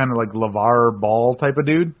almost kind of like LeVar Ball type of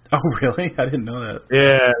dude. Oh, really? I didn't know that.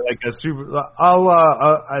 Yeah, like a super.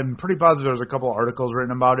 I'm pretty positive there's a couple articles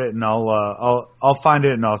written about it, and I'll find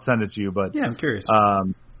it and I'll send it to you. But yeah, I'm curious.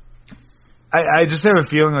 I just have a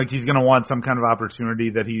feeling like he's going to want some kind of opportunity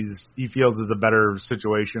that he feels is a better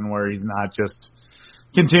situation where he's not just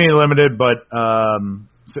continually limited, but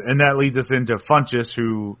and that leads us into Funchess,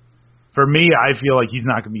 who, for me, I feel like he's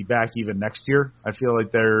not going to be back even next year. I feel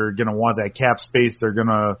like they're going to want that cap space. They're going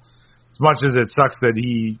to, as much as it sucks that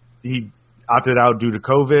he opted out due to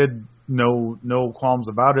COVID, no qualms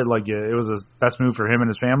about it. Like, it was the best move for him and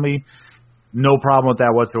his family. No problem with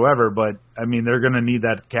that whatsoever. But, I mean, they're going to need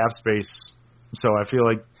that cap space. So I feel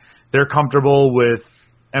like they're comfortable with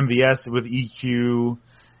MVS, with EQ,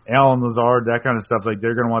 Allen Lazard, that kind of stuff. Like,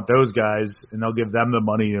 they're going to want those guys, and they'll give them the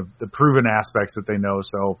money of the proven aspects that they know.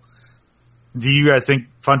 So do you guys think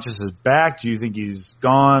Funchess is back? Do you think he's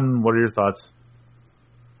gone? What are your thoughts?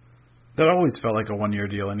 That always felt like a one-year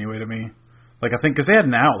deal anyway to me. Like, I think because they had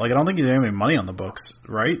an out. Like, I don't think he had any money on the books,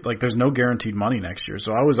 right? Like, there's no guaranteed money next year.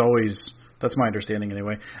 So I was always – that's my understanding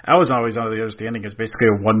anyway. I was always under the understanding it's basically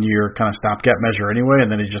a one-year kind of stopgap measure anyway,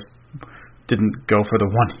 and then he just didn't go for the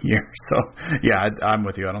 1 year. So, yeah, I'm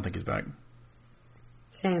with you. I don't think he's back.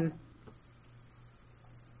 Same.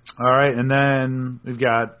 All right, and then we've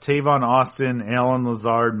got Tavon Austin, Allen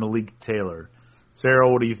Lazard, Malik Taylor.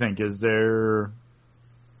 Sarah, what do you think? Is there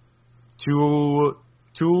two,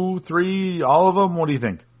 3, all of them? What do you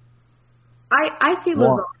think? I see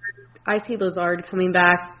Lazard. I see Lazard coming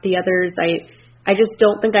back. The others, I just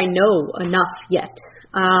don't think I know enough yet.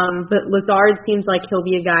 But Lazard seems like he'll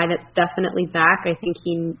be a guy that's definitely back. I think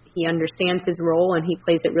he understands his role and he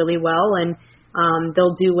plays it really well, and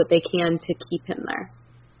they'll do what they can to keep him there.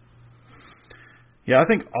 Yeah, I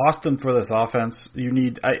think Austin for this offense, you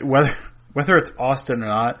need whether it's Austin or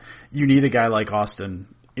not, you need a guy like Austin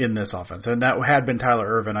in this offense, and that had been Tyler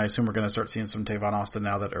Ervin. I assume we're going to start seeing some Tavon Austin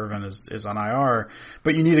now that Ervin is on IR.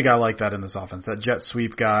 But you need a guy like that in this offense, that jet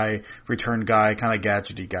sweep guy, return guy, kind of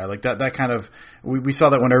gadgety guy, like that. That kind of we saw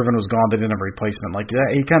that when Ervin was gone, they didn't have a replacement. Like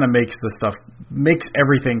that, he kind of makes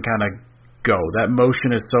everything kind of go. That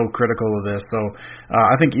motion is so critical to this. So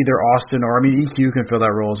I think either Austin or EQ can fill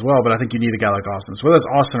that role as well. But I think you need a guy like Austin. So whether it's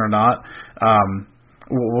Austin or not.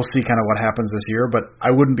 We'll see kind of what happens this year, but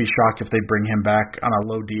I wouldn't be shocked if they bring him back on a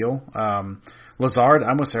low deal. Lazard,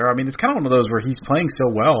 I'm with Sarah. It's kind of one of those where he's playing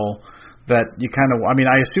so well that you kind of, I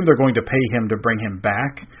assume they're going to pay him to bring him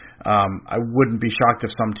back. I wouldn't be shocked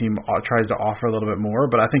if some team tries to offer a little bit more,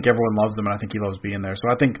 but I think everyone loves him, and I think he loves being there.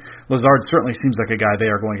 So I think Lazard certainly seems like a guy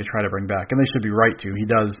they are going to try to bring back, and they should be right to. He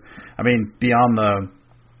does, beyond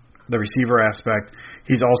the receiver aspect,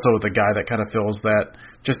 he's also the guy that kind of fills that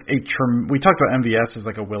we talked about MVS as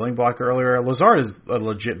like a willing blocker earlier. Lazard is a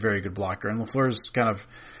legit very good blocker, and LaFleur's kind of,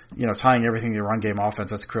 tying everything to the run game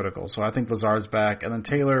offense. That's critical. So I think Lazard's back. And then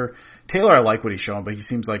Taylor, I like what he's shown, but he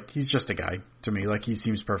seems like he's just a guy to me. Like he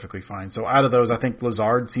seems perfectly fine. So out of those, I think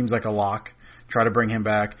Lazard seems like a lock. Try to bring him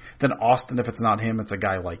back. Then Austin, if it's not him, it's a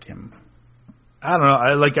guy like him. I don't know.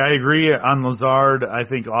 I agree on Lazard. I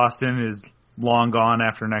think Austin is long gone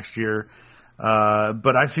after next year.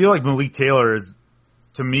 But I feel like Malik Taylor is,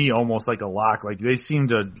 to me, almost like a lock. Like they seem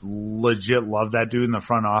to legit love that dude in the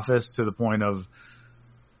front office to the point of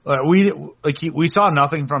we saw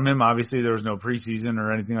nothing from him. Obviously, there was no preseason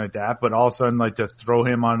or anything like that. But all of a sudden, like to throw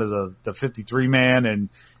him onto the 53 man and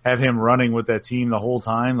have him running with that team the whole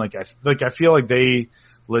time. I feel like they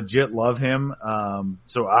legit love him.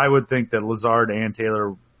 So I would think that Lazard and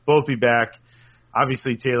Taylor both be back.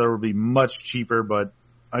 Obviously, Taylor would be much cheaper, but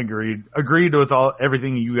agreed with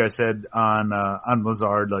everything you guys said on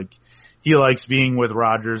Lazard. Like he likes being with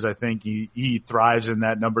Rodgers. I think he thrives in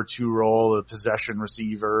that number 2 role, the possession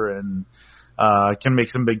receiver, and can make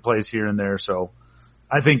some big plays here and there. So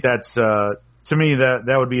I think that's to me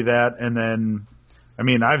that would be that. And then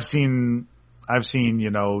I've seen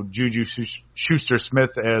Juju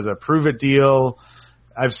Schuster-Smith as a prove it deal.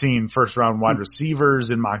 I've seen first round wide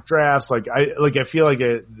receivers in mock drafts. I feel like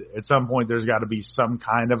at some point there's got to be some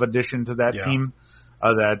kind of addition to that team,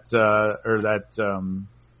 that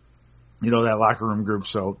locker room group.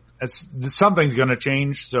 So something's going to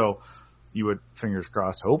change. So you would, fingers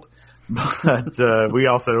crossed, hope. But we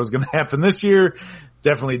all said it was going to happen this year.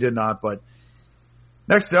 Definitely did not. But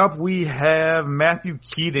next up, we have Matthew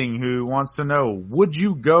Keating, who wants to know, would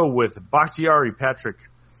you go with Bakhtiari, Patrick,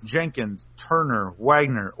 Jenkins, Turner,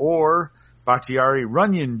 Wagner, or Bakhtiari,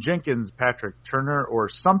 Runyon, Jenkins, Patrick, Turner, or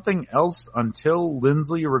something else until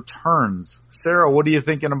Lindsley returns? Sarah, what are you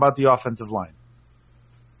thinking about the offensive line?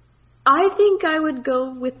 I think I would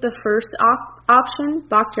go with the first option,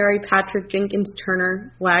 Bakhtiari, Patrick, Jenkins,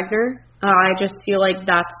 Turner, Wagner. I just feel like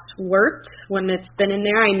that's worked when it's been in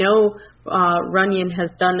there. I know Runyon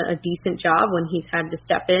has done a decent job when he's had to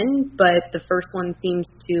step in, but the first one seems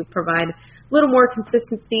to provide a little more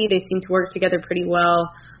consistency. They seem to work together pretty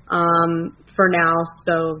well for now,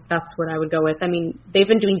 so that's what I would go with. They've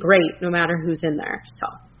been doing great no matter who's in there. So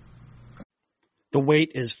the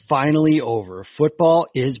wait is finally over. Football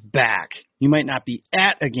is back. You might not be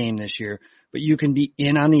at a game this year, but you can be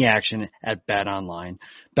in on the action at BetOnline.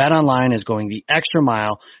 BetOnline is going the extra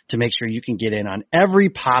mile to make sure you can get in on every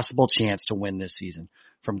possible chance to win this season.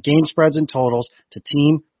 From game spreads and totals to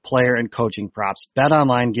team, player, and coaching props,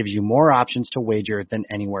 BetOnline gives you more options to wager than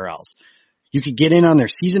anywhere else. You can get in on their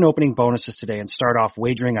season opening bonuses today and start off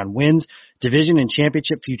wagering on wins, division, and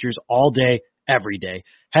championship futures all day, every day.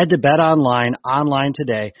 Head to BetOnline online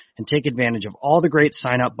today and take advantage of all the great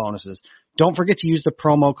sign-up bonuses. Don't forget to use the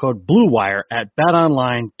promo code BlueWire at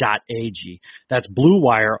betonline.ag. That's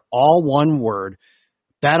BlueWire, all one word.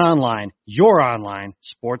 BetOnline, your online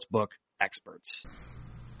sportsbook experts.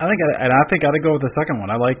 I think I'd go with the second one.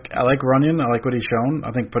 I like Runyon. I like what he's shown. I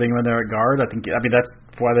think putting him in there at guard. That's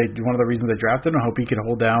why one of the reasons they drafted him. I hope he can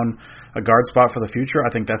hold down a guard spot for the future. I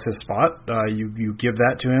think that's his spot. You give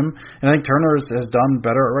that to him, and I think Turner has done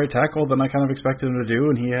better at right tackle than I kind of expected him to do,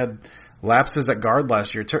 and he had lapses at guard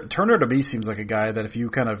last year. Turner to me seems like a guy that if you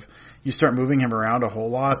you start moving him around a whole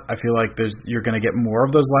lot, I feel like you're going to get more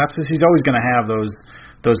of those lapses. He's always going to have those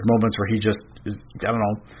moments where he just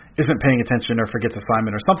isn't paying attention or forgets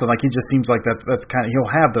assignment or something. Like he just seems like that's kind of,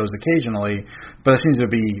 he'll have those occasionally, but it seems to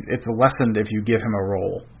be it's lessened if you give him a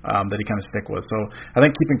role that he kind of stick with. So I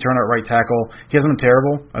think keeping Turner at right tackle, he hasn't been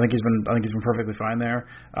terrible. I think he's been perfectly fine there.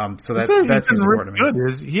 So that seems important to me.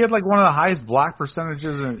 Good. He had like one of the highest block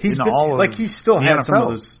percentages he still had some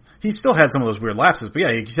of those. He still had some of those weird lapses, but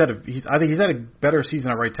yeah, I think he's had a better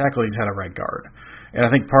season at right tackle. He's had a right guard, And I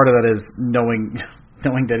think part of that is knowing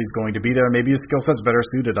that he's going to be there. Maybe his skill set's better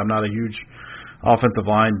suited. I'm not a huge offensive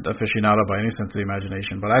line aficionado by any sense of the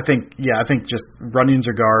imagination, but I think just Runyon's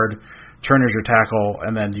your guard, Turner's your tackle,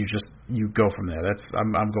 and then you go from there.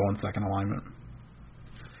 I'm going second alignment.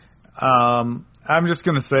 I'm just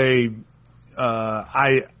going to say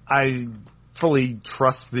I fully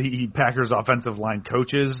trust the Packers offensive line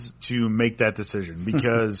coaches to make that decision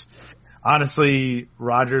because honestly,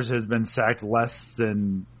 Rodgers has been sacked less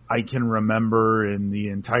than I can remember in the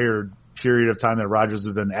entire period of time that Rodgers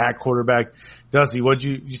has been at quarterback. Dusty, what'd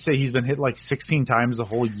you say he's been hit like 16 times the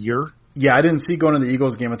whole year? Yeah, I didn't see going to the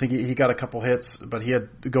Eagles game. I think he got a couple hits, but he had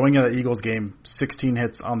going into the Eagles game 16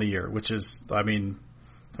 hits on the year, which is, I mean,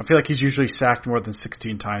 I feel like he's usually sacked more than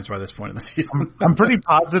 16 times by this point in the season. I'm pretty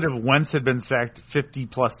positive Wentz had been sacked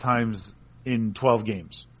 50-plus times in 12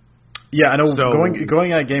 games. Yeah, I know. So,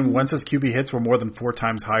 going in that game, Wentz's QB hits were more than 4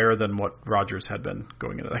 times higher than what Rodgers had been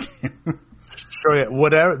going into that game. Sure, yeah.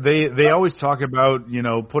 Whatever they always talk about,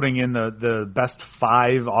 putting in the best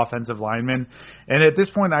 5 offensive linemen, and at this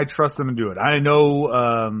point, I trust them to do it. I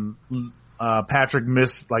know Patrick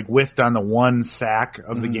whiffed on the 1 sack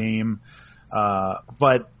of the game,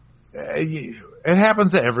 but it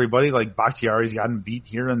happens to everybody. Like Bakhtiari's gotten beat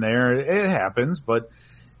here and there. It happens, but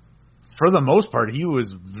for the most part, he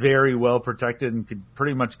was very well protected and could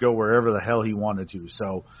pretty much go wherever the hell he wanted to.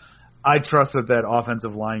 So I trust that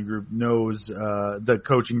offensive line group knows, the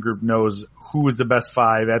coaching group knows who is the best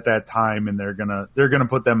 5 at that time, and they're gonna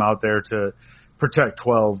put them out there to protect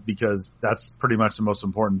 12 because that's pretty much the most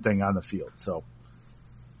important thing on the field. So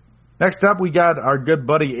next up, we got our good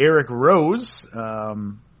buddy Eric Rose.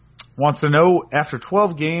 Wants to know, after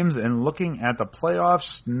 12 games and looking at the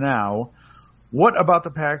playoffs now, what about the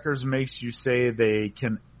Packers makes you say they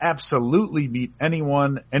can absolutely beat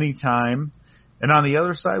anyone, anytime? And on the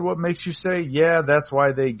other side, what makes you say, yeah, that's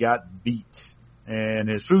why they got beat? And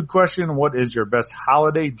his food question, what is your best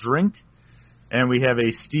holiday drink? And we have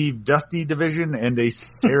a Steve Dusty division and a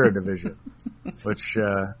Sarah division, which,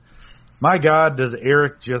 my God, does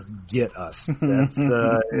Eric just get us? That's,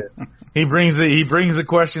 he brings the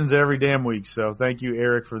questions every damn week. So thank you,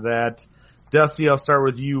 Eric, for that. Dusty, I'll start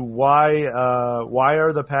with you. Why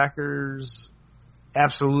are the Packers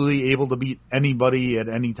absolutely able to beat anybody at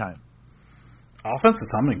any time? Offense is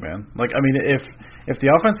humming, man. Like, I mean, if the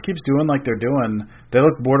offense keeps doing like they're doing, they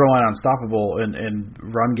look borderline unstoppable in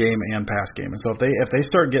run game and pass game. And so if they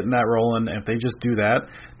start getting that rolling, if they just do that,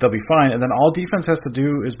 they'll be fine. And then all defense has to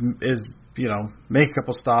do is make a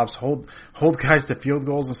couple stops, hold guys to field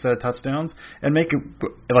goals instead of touchdowns, and make it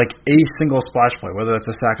like a single splash play, whether that's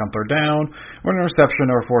a sack on third down or an interception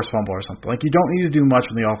or a forced fumble or something. Like, you don't need to do much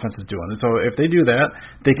when the offense is doing. And so if they do that,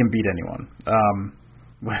 they can beat anyone.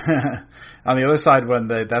 On the other side,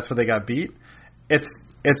 that's what they got beat, it's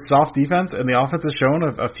soft defense, and the offense has shown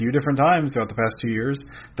a few different times throughout the past 2 years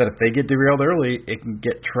that if they get derailed early, it can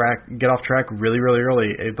get off track really, really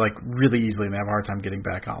early, really easily, and they have a hard time getting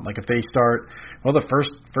back on. Like, if they start, the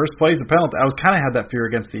first play is a penalty. I was kind of had that fear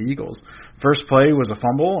against the Eagles. First play was a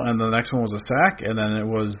fumble, and the next one was a sack, and then it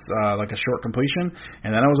was like a short completion,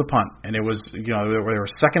 and then it was a punt, and it was they were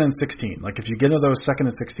 2nd and 16. Like, if you get into those 2nd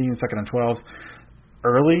and 16, 2nd and 12s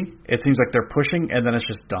early, it seems like they're pushing, and then it's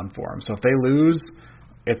just done for them. So if they lose,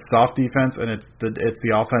 it's soft defense, and it's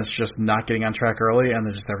the offense just not getting on track early, and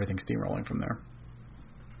then just everything steamrolling from there.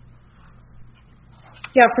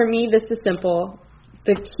 Yeah, for me, this is simple.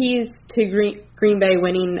 The keys to Green Bay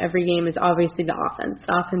winning every game is obviously the offense.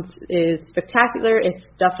 The offense is spectacular. It's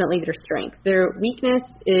definitely their strength. Their weakness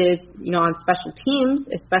is, on special teams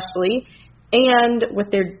especially, and with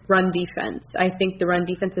their run defense. I think the run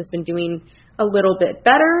defense has been doing a little bit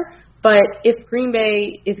better, but if Green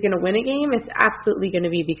Bay is going to win a game, it's absolutely going to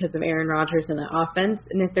be because of Aaron Rodgers and the offense.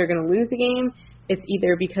 And if they're going to lose a game, it's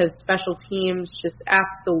either because special teams just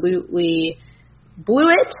absolutely blew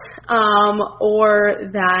it, or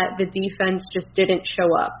that the defense just didn't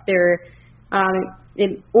show up.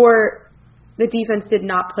 Or the defense did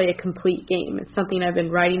not play a complete game. It's something I've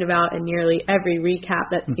been writing about in nearly every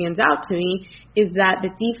recap that stands out to me, is that the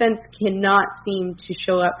defense cannot seem to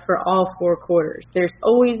show up for all 4 quarters. There's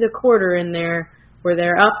always a quarter in there where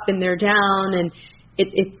they're up and they're down, and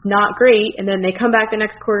it's not great, and then they come back the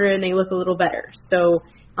next quarter and they look a little better. So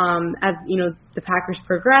as the Packers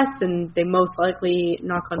progress and they most likely,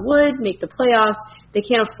 knock on wood, make the playoffs, they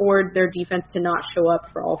can't afford their defense to not show up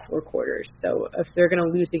for all 4 quarters. So if they're going to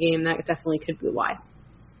lose a game, that definitely could be why.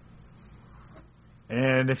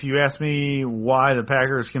 And if you ask me why the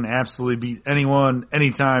Packers can absolutely beat anyone,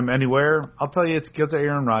 anytime, anywhere, I'll tell you it's because of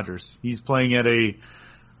Aaron Rodgers. He's playing at a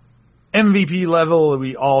MVP level,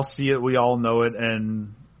 we all see it, we all know it,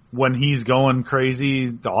 and when he's going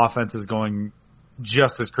crazy, the offense is going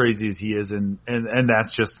just as crazy as he is, and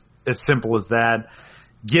that's just as simple as that.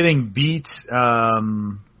 Getting beat,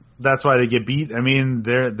 that's why they get beat. I mean,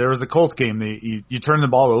 there was a Colts game. You turn the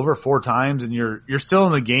ball over 4 times, and you're still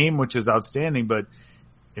in the game, which is outstanding. But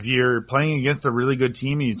if you're playing against a really good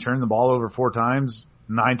team and you turn the ball over 4 times,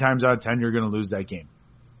 9 times out of 10 you're going to lose that game.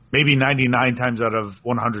 Maybe 99 times out of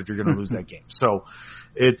 100 you're going to lose that game. So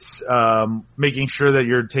it's making sure that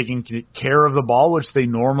you're taking care of the ball, which they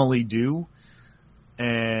normally do.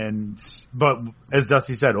 But as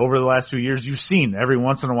Dusty said, over the last 2 years, you've seen every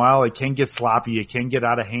once in a while it can get sloppy, it can get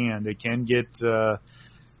out of hand, it can get,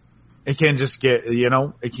 it can just get,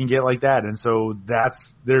 it can get like that. And so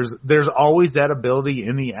there's always that ability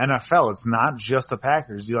in the NFL. It's not just the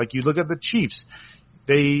Packers. You look at the Chiefs,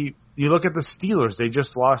 you look at the Steelers. They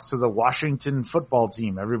just lost to the Washington football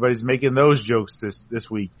team. Everybody's making those jokes this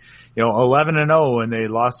week. 11-0, and they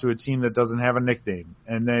lost to a team that doesn't have a nickname.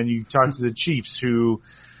 And then you talk to the Chiefs, who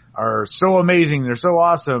are so amazing, they're so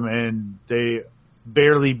awesome, and they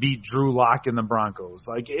barely beat Drew Lock and the Broncos.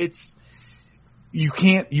 You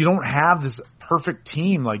don't have this perfect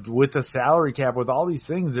team with the salary cap, with all these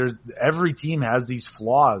things. Every team has these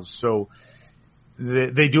flaws. So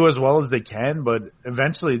they do as well as they can, but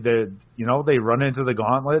eventually they run into the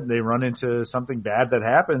gauntlet. They run into something bad that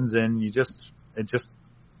happens, and you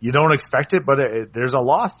don't expect it, but there's a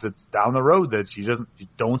loss that's down the road that you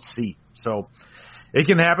don't see. So it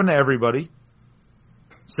can happen to everybody.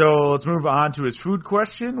 So let's move on to his food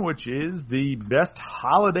question, which is the best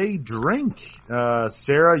holiday drink.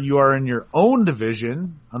 Sarah, you are in your own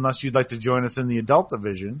division, unless you'd like to join us in the adult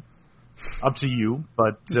division. Up to you,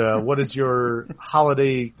 but what is your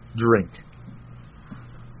holiday drink?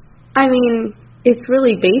 I mean, it's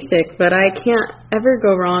really basic, but I can't ever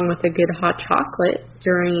go wrong with a good hot chocolate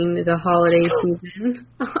during the holiday season.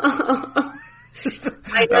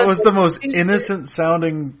 That was the most innocent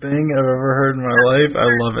sounding thing I've ever heard in my life. I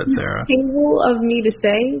love it, Sarah. It's painful of me to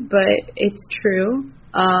say, but it's true.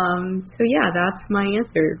 So yeah, that's my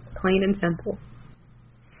answer, plain and simple.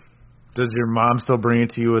 Does your mom still bring it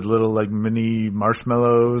to you with little mini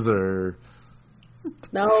marshmallows or?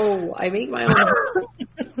 No, I make my own.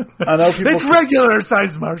 I know people. It's regular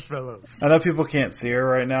sized marshmallows. I know people can't see her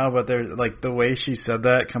right now, but there's the way she said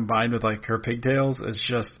that combined with her pigtails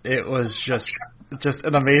is it was just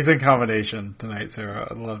an amazing combination tonight, Sarah.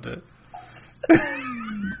 I loved it. I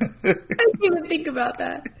didn't even think about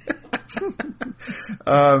that.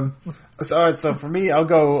 So for me,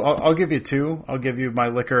 I'll give you 2. I'll give you my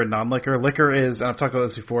liquor and non-liquor. Liquor is, and I've talked about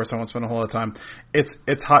this before, so I won't spend a whole lot of time.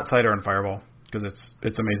 It's hot cider and Fireball because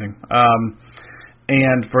it's amazing.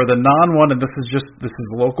 And for the non one, and this is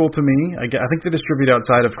local to me. I think they distribute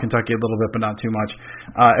outside of Kentucky a little bit, but not too much.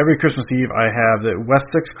 Every Christmas Eve, I have the West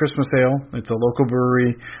Six Christmas Ale. It's a local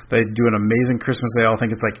brewery. They do an amazing Christmas ale. I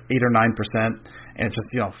think it's 8 or 9%, and it's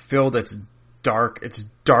just filled. It's dark. It's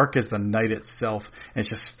dark as the night itself, and it's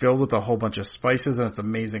just filled with a whole bunch of spices, and it's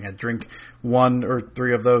amazing. I drink 1 or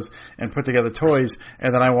 3 of those and put together toys,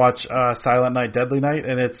 and then I watch Silent Night, Deadly Night,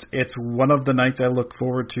 and it's one of the nights I look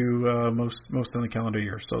forward to most in the calendar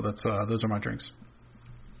year. So those are my drinks.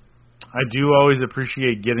 I do always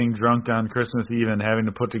appreciate getting drunk on Christmas Eve and having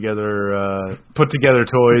to put together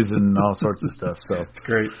toys and all sorts of stuff. So it's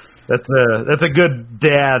great. That's a good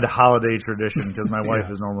dad holiday tradition because my wife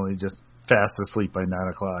is normally just fast asleep by 9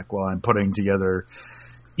 o'clock while I'm putting together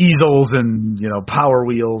easels and Power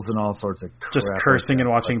Wheels and all sorts of crap. Just cursing and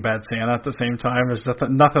watching Bad Santa at the same time. There's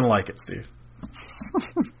nothing like it, Steve.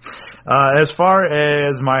 As far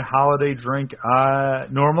as my holiday drink,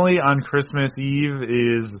 normally on Christmas Eve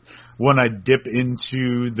is when I dip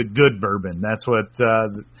into the good bourbon. That's what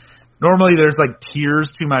normally there's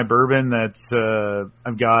tiers to my bourbon. That's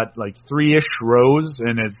I've got 3-ish rows,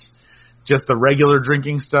 and it's just the regular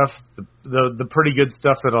drinking stuff, the pretty good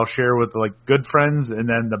stuff that I'll share with good friends, and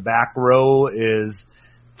then the back row is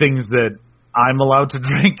things that I'm allowed to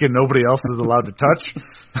drink and nobody else is allowed to touch.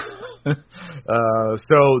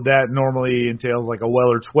 So that normally entails a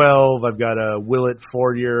Weller 12. I've got a Willet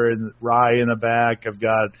 4-year and rye in the back. I've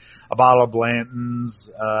got a bottle of Blanton's,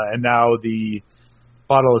 and now the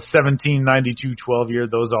bottle of 1792 12-year.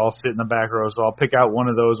 Those all sit in the back row. So I'll pick out one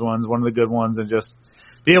of those ones, one of the good ones, and just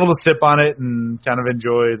be able to sip on it and kind of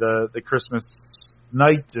enjoy the Christmas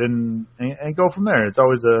night and go from there. It's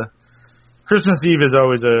always Christmas Eve is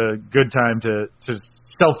always a good time to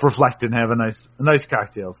self-reflect and have a nice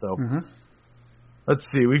cocktail. So Let's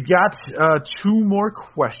see. We've got 2 more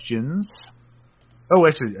questions. Oh,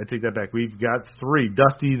 actually, I take that back. We've got 3.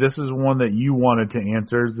 Dusty, this is one that you wanted to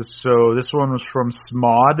answer. So this one was from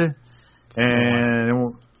Smod.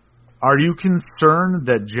 And are you concerned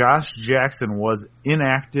that Josh Jackson was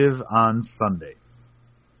inactive on Sunday?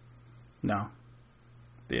 No.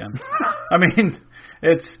 The end. I mean,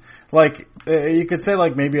 it's like you could say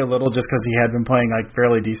like maybe a little just because he had been playing like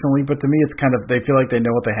fairly decently, but to me it's kind of they feel like they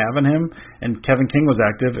know what they have in him. And Kevin King was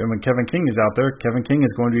active, and when Kevin King is out there, Kevin King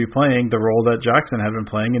is going to be playing the role that Jackson had been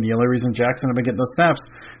playing, and the only reason Jackson had been getting those snaps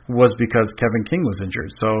was because Kevin King was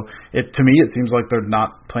injured. So to me it seems like they're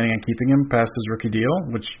not planning on keeping him past his rookie deal,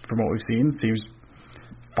 which from what we've seen seems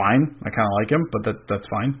fine. I kind of like him, but that's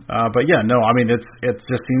fine. But yeah, no, I mean it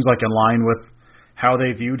just seems like in line with how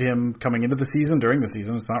they viewed him coming into the season, during the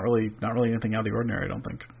season. It's not really anything out of the ordinary, I don't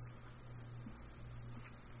think.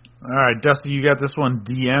 All right, Dusty, you got this one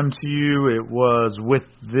DM'd to you. It was with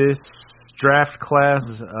this draft class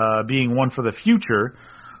being one for the future.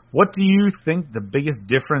 What do you think the biggest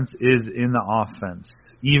difference is in the offense?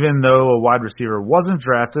 Even though a wide receiver wasn't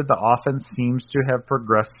drafted, the offense seems to have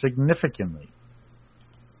progressed significantly.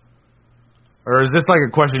 Or is this like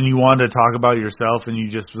a question you wanted to talk about yourself and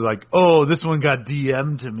you just were like, oh, this one got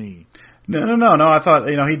DM'd to me? No. I thought,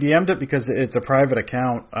 he DM'd it because it's a private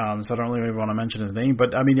account, so I don't really want to mention his name.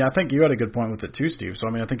 But, I mean, I think you had a good point with it too, Steve. So,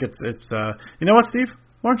 I mean, I think it's you know what, Steve?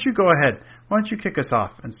 Why don't you go ahead? Why don't you kick us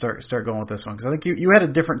off and start going with this one? Because I think you had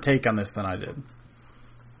a different take on this than I did.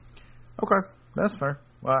 Okay, that's fair.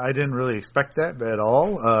 Well, I didn't really expect that at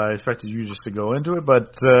all. I expected you just to go into it.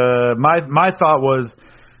 But my thought was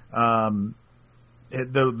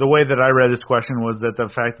the way that I read this question was that the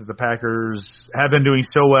fact that the Packers have been doing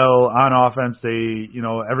so well on offense,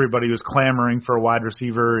 everybody was clamoring for a wide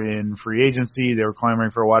receiver in free agency. They were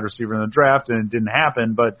clamoring for a wide receiver in the draft, and it didn't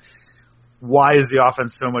happen. But why is the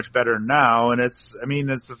offense so much better now? And it's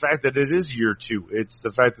the fact that it is year 2. It's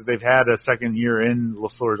the fact that they've had a second year in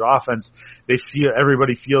LaFleur's offense.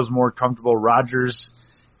 Everybody feels more comfortable. Rodgers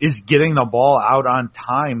is getting the ball out on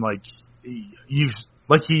time, like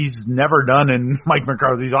he's never done in Mike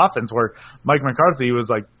McCarthy's offense, where Mike McCarthy was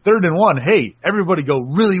like 3rd and 1. Hey, everybody go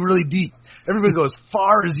really, really deep. Everybody go as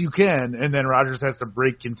far as you can, and then Rodgers has to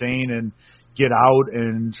break, contain, and get out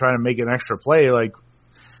and try to make an extra play. Like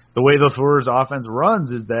the way LaFleur's offense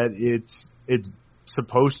runs is that it's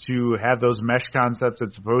supposed to have those mesh concepts.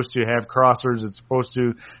 It's supposed to have crossers. It's supposed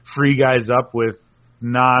to free guys up with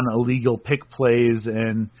non-illegal pick plays,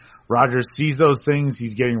 and Rodgers sees those things.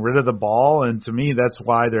 He's getting rid of the ball, and to me, that's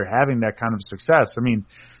why they're having that kind of success. I mean,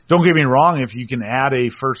 don't get me wrong. If you can add a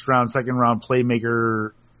first-round, second-round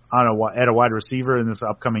playmaker at a wide receiver in this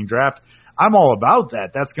upcoming draft, I'm all about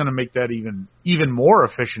that. That's going to make that even more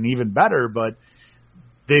efficient, even better. But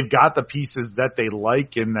they've got the pieces that they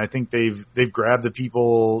like, and I think they've grabbed the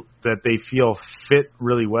people that they feel fit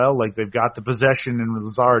really well. Like they've got the possession in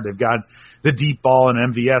Lazard, they've got the deep ball in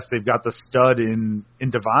MVS, they've got the stud in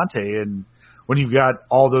Devontae, and when you've got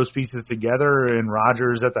all those pieces together and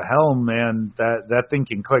Rodgers at the helm, man, that thing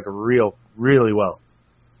can click really well.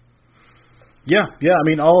 Yeah. I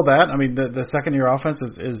mean, all of that. I mean, the second-year offense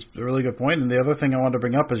is a really good point. And the other thing I wanted to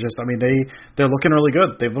bring up is just, I mean, they're looking really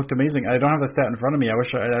good. They've looked amazing. I don't have the stat in front of me. I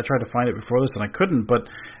wish I tried to find it before this, and I couldn't. But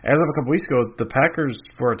as of a couple weeks ago, the Packers,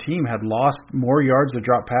 for a team, had lost more yards of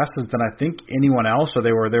drop passes than I think anyone else, or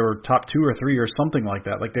they were top 2 or 3 or something like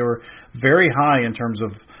that. Like they were very high in terms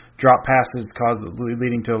of drop passes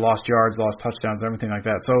leading to lost yards, lost touchdowns, and everything like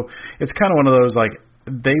that. So it's kind of one of those like,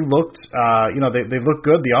 they looked, they've looked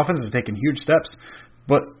good. The offense has taken huge steps,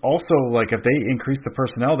 but also like if they increase the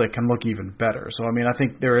personnel, they can look even better. So I mean, I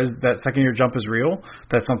think there is that second-year jump is real.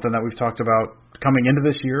 That's something that we've talked about coming into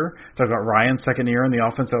this year. Talked about Ryan's second year in the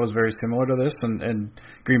offense that was very similar to this, and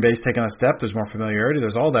Green Bay's taken a step. There's more familiarity.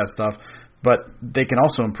 There's all that stuff. But they can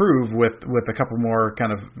also improve with a couple more kind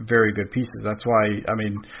of very good pieces. That's why, I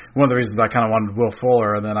mean, one of the reasons I kind of wanted Will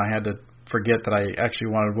Fuller, and then I had to forget that I actually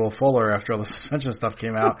wanted Will Fuller after all the suspension stuff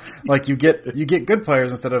came out. Like you get good players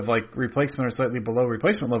instead of like replacement or slightly below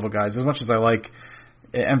replacement level guys. As much as I like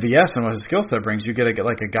MVS and what his skill set brings, you get a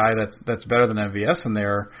guy that's better than MVS in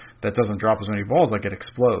there that doesn't drop as many balls, like it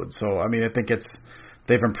explodes. So I mean, I think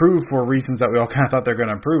they've improved for reasons that we all kind of thought they're going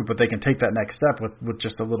to improve, but they can take that next step with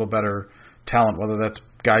just a little better talent, whether that's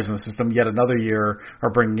guys in the system yet another year or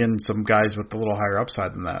bringing in some guys with a little higher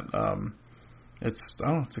upside than that. It's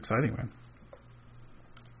exciting, man.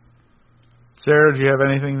 Sarah, do you have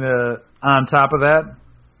anything on top of that?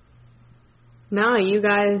 No, you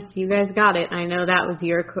guys got it. I know that was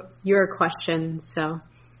your question, so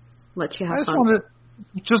let you have fun.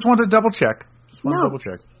 Just want to double check. Double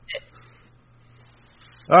check.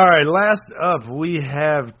 All right, last up, we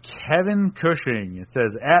have Kevin Cushing. It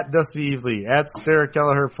says, at Dusty Evely, at Sarah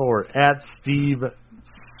Kelleher 4, at Steve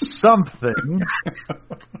something.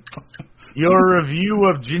 Your review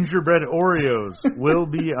of gingerbread Oreos will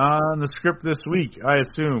be on the script this week, I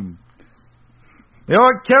assume. You know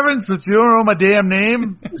what, Kevin, since you don't know my damn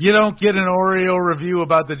name, you don't get an Oreo review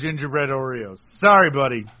about the gingerbread Oreos. Sorry,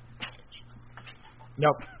 buddy.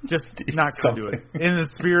 Nope, just not going to do it. In the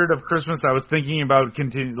spirit of Christmas, I was thinking about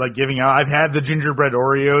giving out. I've had the gingerbread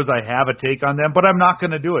Oreos. I have a take on them, but I'm not going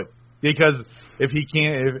to do it because if he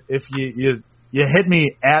can't, if you hit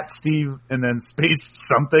me at Steve and then space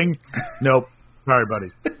something, nope. Sorry,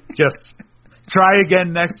 buddy. Just try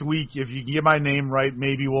again next week. If you get my name right,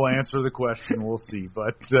 maybe we'll answer the question. We'll see.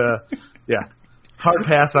 But yeah, hard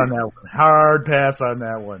pass on that one. Hard pass on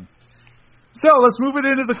that one. So let's move it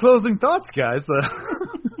into the closing thoughts, guys.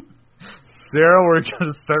 Sarah, we're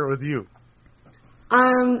going to start with you.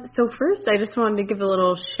 So first, I just wanted to give a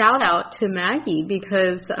little shout out to Maggie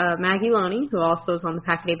because Maggie Loney, who also is on the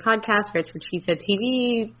Pack a Day podcast, writes for She Said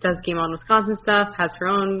TV, does Game On Wisconsin stuff, has her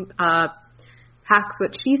own Packs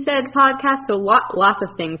What She Said podcast. So lots of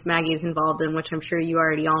things Maggie is involved in, which I'm sure you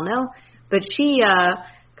already all know. But she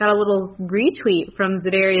got a little retweet from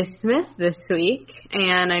Zadarius Smith this week,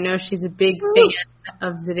 and I know she's a big fan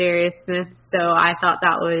of Zadarius Smith, so I thought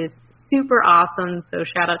that was super awesome. So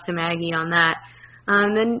shout out to Maggie on that.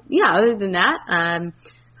 Then, yeah, other than that,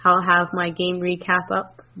 I'll have my game recap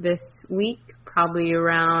up this week, probably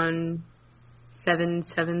around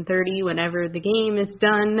 7:30, whenever the game is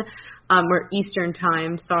done, or Eastern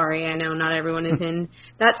time. Sorry, I know not everyone is in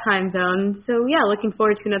that time zone. So, yeah, looking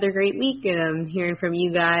forward to another great week and hearing from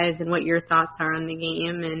you guys and what your thoughts are on the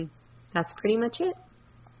game, and that's pretty much it.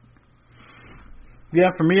 Yeah,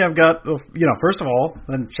 for me, I've got, first of all,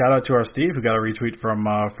 then shout out to our Steve, who got a retweet from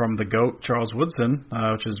the GOAT, Charles Woodson,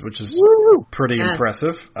 which is pretty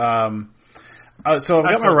impressive. So I've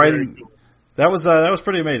got my writing. That was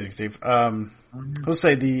pretty amazing, Steve. Let's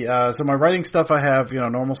say so my writing stuff I have,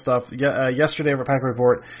 normal stuff. Yesterday over Pack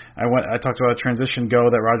Report, I talked about a transition go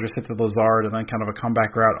that Rodgers hit to Lazard, and then kind of a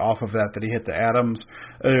comeback route off of that he hit to Adams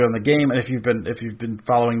earlier in the game. And if you've been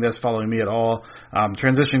following me at all,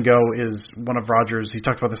 transition go is one of Rodgers. He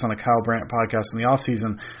talked about this on the Kyle Brandt podcast in the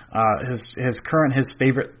offseason. His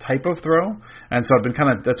favorite type of throw, and so I've been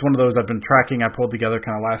that's one of those I've been tracking. I pulled together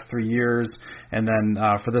kind of last 3 years, and then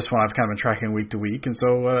for this one I've kind of been tracking week to week, and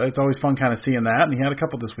so it's always fun kind of seeing that, and he had a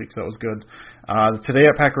couple this week, so that was good. Today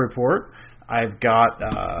at Packer Report, I've got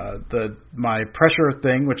my pressure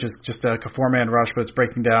thing, which is just a 4-man rush, but it's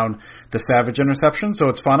breaking down the Savage interception, so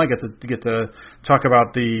it's fun. I get to talk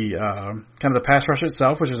about the kind of the pass rush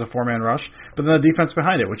itself, which is a 4-man rush, but then the defense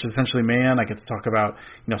behind it, which is essentially man. I get to talk about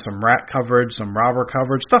some rat coverage, some robber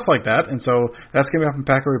coverage, stuff like that, and so that's going to be up in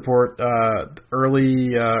Packer Report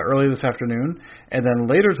early this afternoon, and then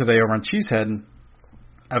later today over on Cheesehead,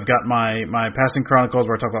 I've got my passing chronicles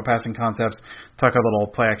where I talk about passing concepts, talk a little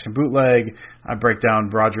play action bootleg. I break down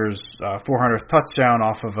Rodgers' 400th touchdown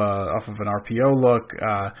off of an RPO look.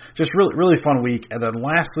 Just really fun week. And then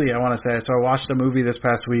lastly, I want to say, so I watched a movie this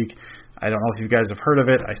past week. I don't know if you guys have heard of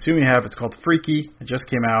it. I assume you have. It's called Freaky. It just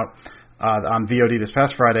came out on VOD this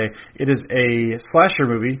past Friday. It is a slasher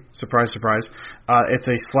movie. Surprise, surprise. It's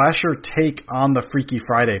a slasher take on the Freaky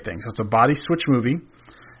Friday thing. So it's a body switch movie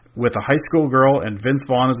with a high school girl and Vince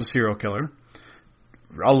Vaughn as a serial killer.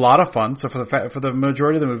 A lot of fun. So for the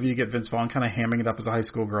majority of the movie, you get Vince Vaughn kind of hamming it up as a high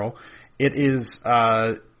school girl. It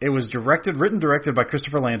was written directed by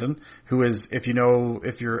Christopher Landon, who is, if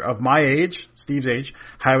you're of my age, Steve's age,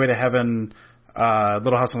 Highway to Heaven,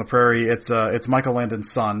 Little House on the Prairie. It's Michael Landon's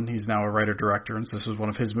son. He's now a writer-director, and so this was one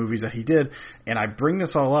of his movies that he did. And I bring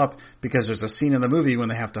this all up because there's a scene in the movie when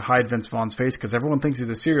they have to hide Vince Vaughn's face because everyone thinks he's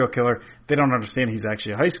a serial killer. They don't understand he's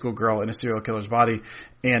actually a high school girl in a serial killer's body.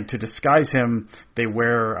 And to disguise him, he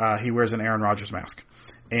wears an Aaron Rodgers mask.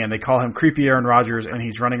 And they call him Creepy Aaron Rodgers, and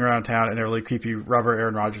he's running around town in a really creepy rubber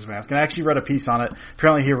Aaron Rodgers mask. And I actually read a piece on it.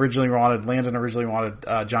 Apparently Landon originally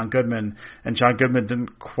wanted John Goodman, and John Goodman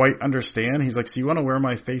didn't quite understand. He's like, so you want to wear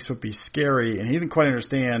my face would be scary? And he didn't quite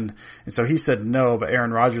understand, and so he said no, but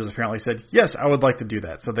Aaron Rodgers apparently said, yes, I would like to do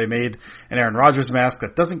that. So they made an Aaron Rodgers mask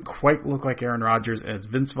that doesn't quite look like Aaron Rodgers, and it's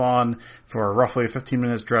Vince Vaughn for roughly a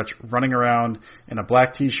 15-minute stretch running around in a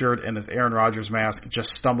black T-shirt and this Aaron Rodgers mask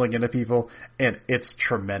just stumbling into people, and it's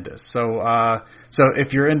tremendous. So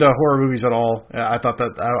if you're into horror movies at all, I thought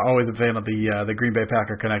that I'm always a fan of the Green Bay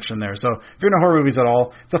Packer connection there. So if you're into horror movies at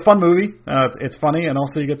all, it's a fun movie. It's funny, and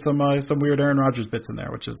also you get some weird Aaron Rodgers bits in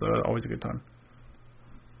there, which is always a good time.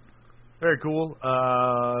 Very cool.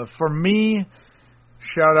 For me,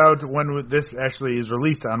 shout out when this actually is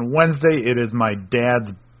released on Wednesday. It is my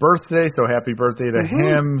dad's birthday, so happy birthday to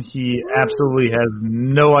him. He absolutely has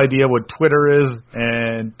no idea what Twitter is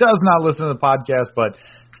and does not listen to the podcast, but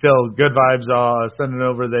still, good vibes sending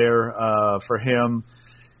over there for him.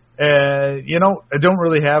 You know, I don't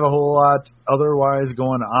really have a whole lot otherwise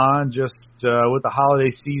going on. Just with the holiday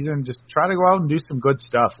season, just try to go out and do some good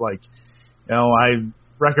stuff. Like, you know, I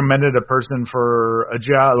recommended a person for a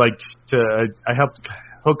job, I helped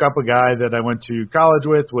hook up a guy that I went to college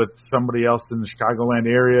with somebody else in the Chicagoland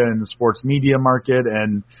area in the sports media market.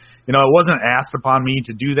 And, you know, it wasn't asked upon me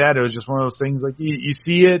to do that. It was just one of those things like you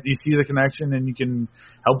see it, you see the connection, and you can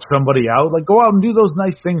help somebody out. Like, go out and do those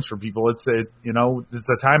nice things for people. It's a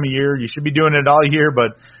time of year. You should be doing it all year,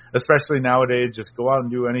 but especially nowadays, just go out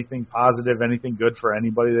and do anything positive, anything good for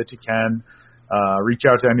anybody that you can. Reach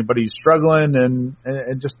out to anybody who's struggling and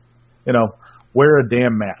just, you know, wear a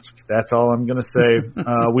damn mask. That's all I'm going to say.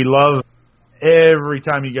 We love every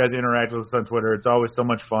time you guys interact with us on Twitter. It's always so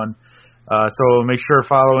much fun. So make sure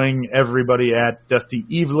following everybody at Dusty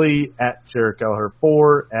Evely, at Sarah Kelleher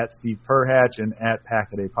 4, at Steve Perhatch, and at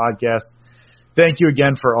Pack-A-Day Podcast. Thank you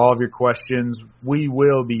again for all of your questions. We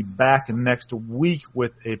will be back next week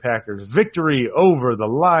with a Packers victory over the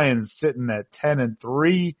Lions, sitting at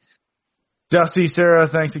 10-3. Dusty, Sarah,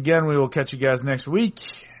 thanks again. We will catch you guys next week.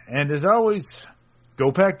 And as always,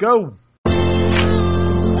 go Pack, go!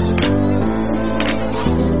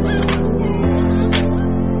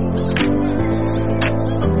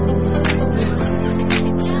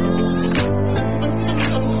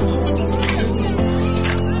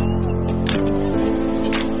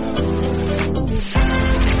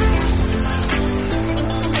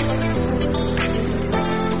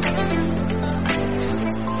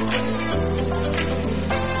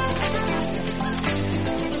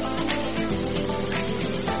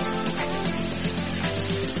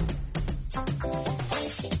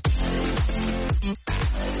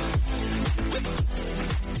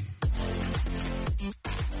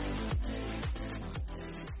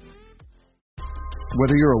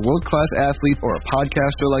 Whether you're a world-class athlete or a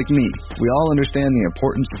podcaster like me, we all understand the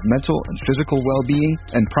importance of mental and physical well-being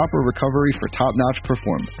and proper recovery for top-notch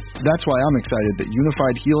performance. That's why I'm excited that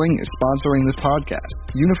Unified Healing is sponsoring this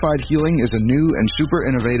podcast. Unified Healing is a new and super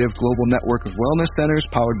innovative global network of wellness centers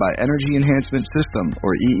powered by Energy Enhancement System,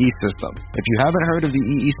 or EE System. If you haven't heard of the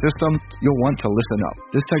EE System, you'll want to listen up.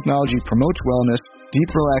 This technology promotes wellness, deep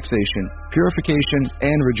relaxation, purification,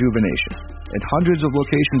 and rejuvenation. In hundreds of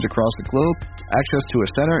locations across the globe, access to a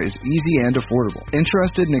center is easy and affordable.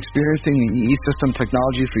 Interested in experiencing the EE System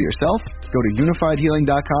technology for yourself? Go to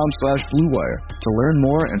unifiedhealing.com/bluewire to learn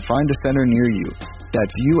more and find a center near you.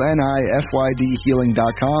 That's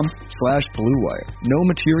UNIFYDhealing.com/bluewire. No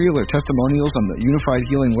material or testimonials on the Unified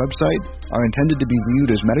Healing website are intended to be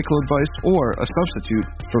viewed as medical advice or a substitute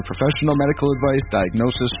for professional medical advice,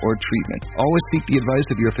 diagnosis, or treatment. Always seek the advice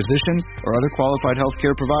of your physician or other qualified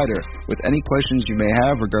healthcare provider with any questions you may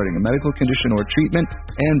have regarding a medical condition or treatment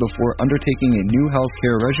and before undertaking a new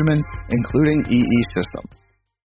healthcare regimen, including EE System.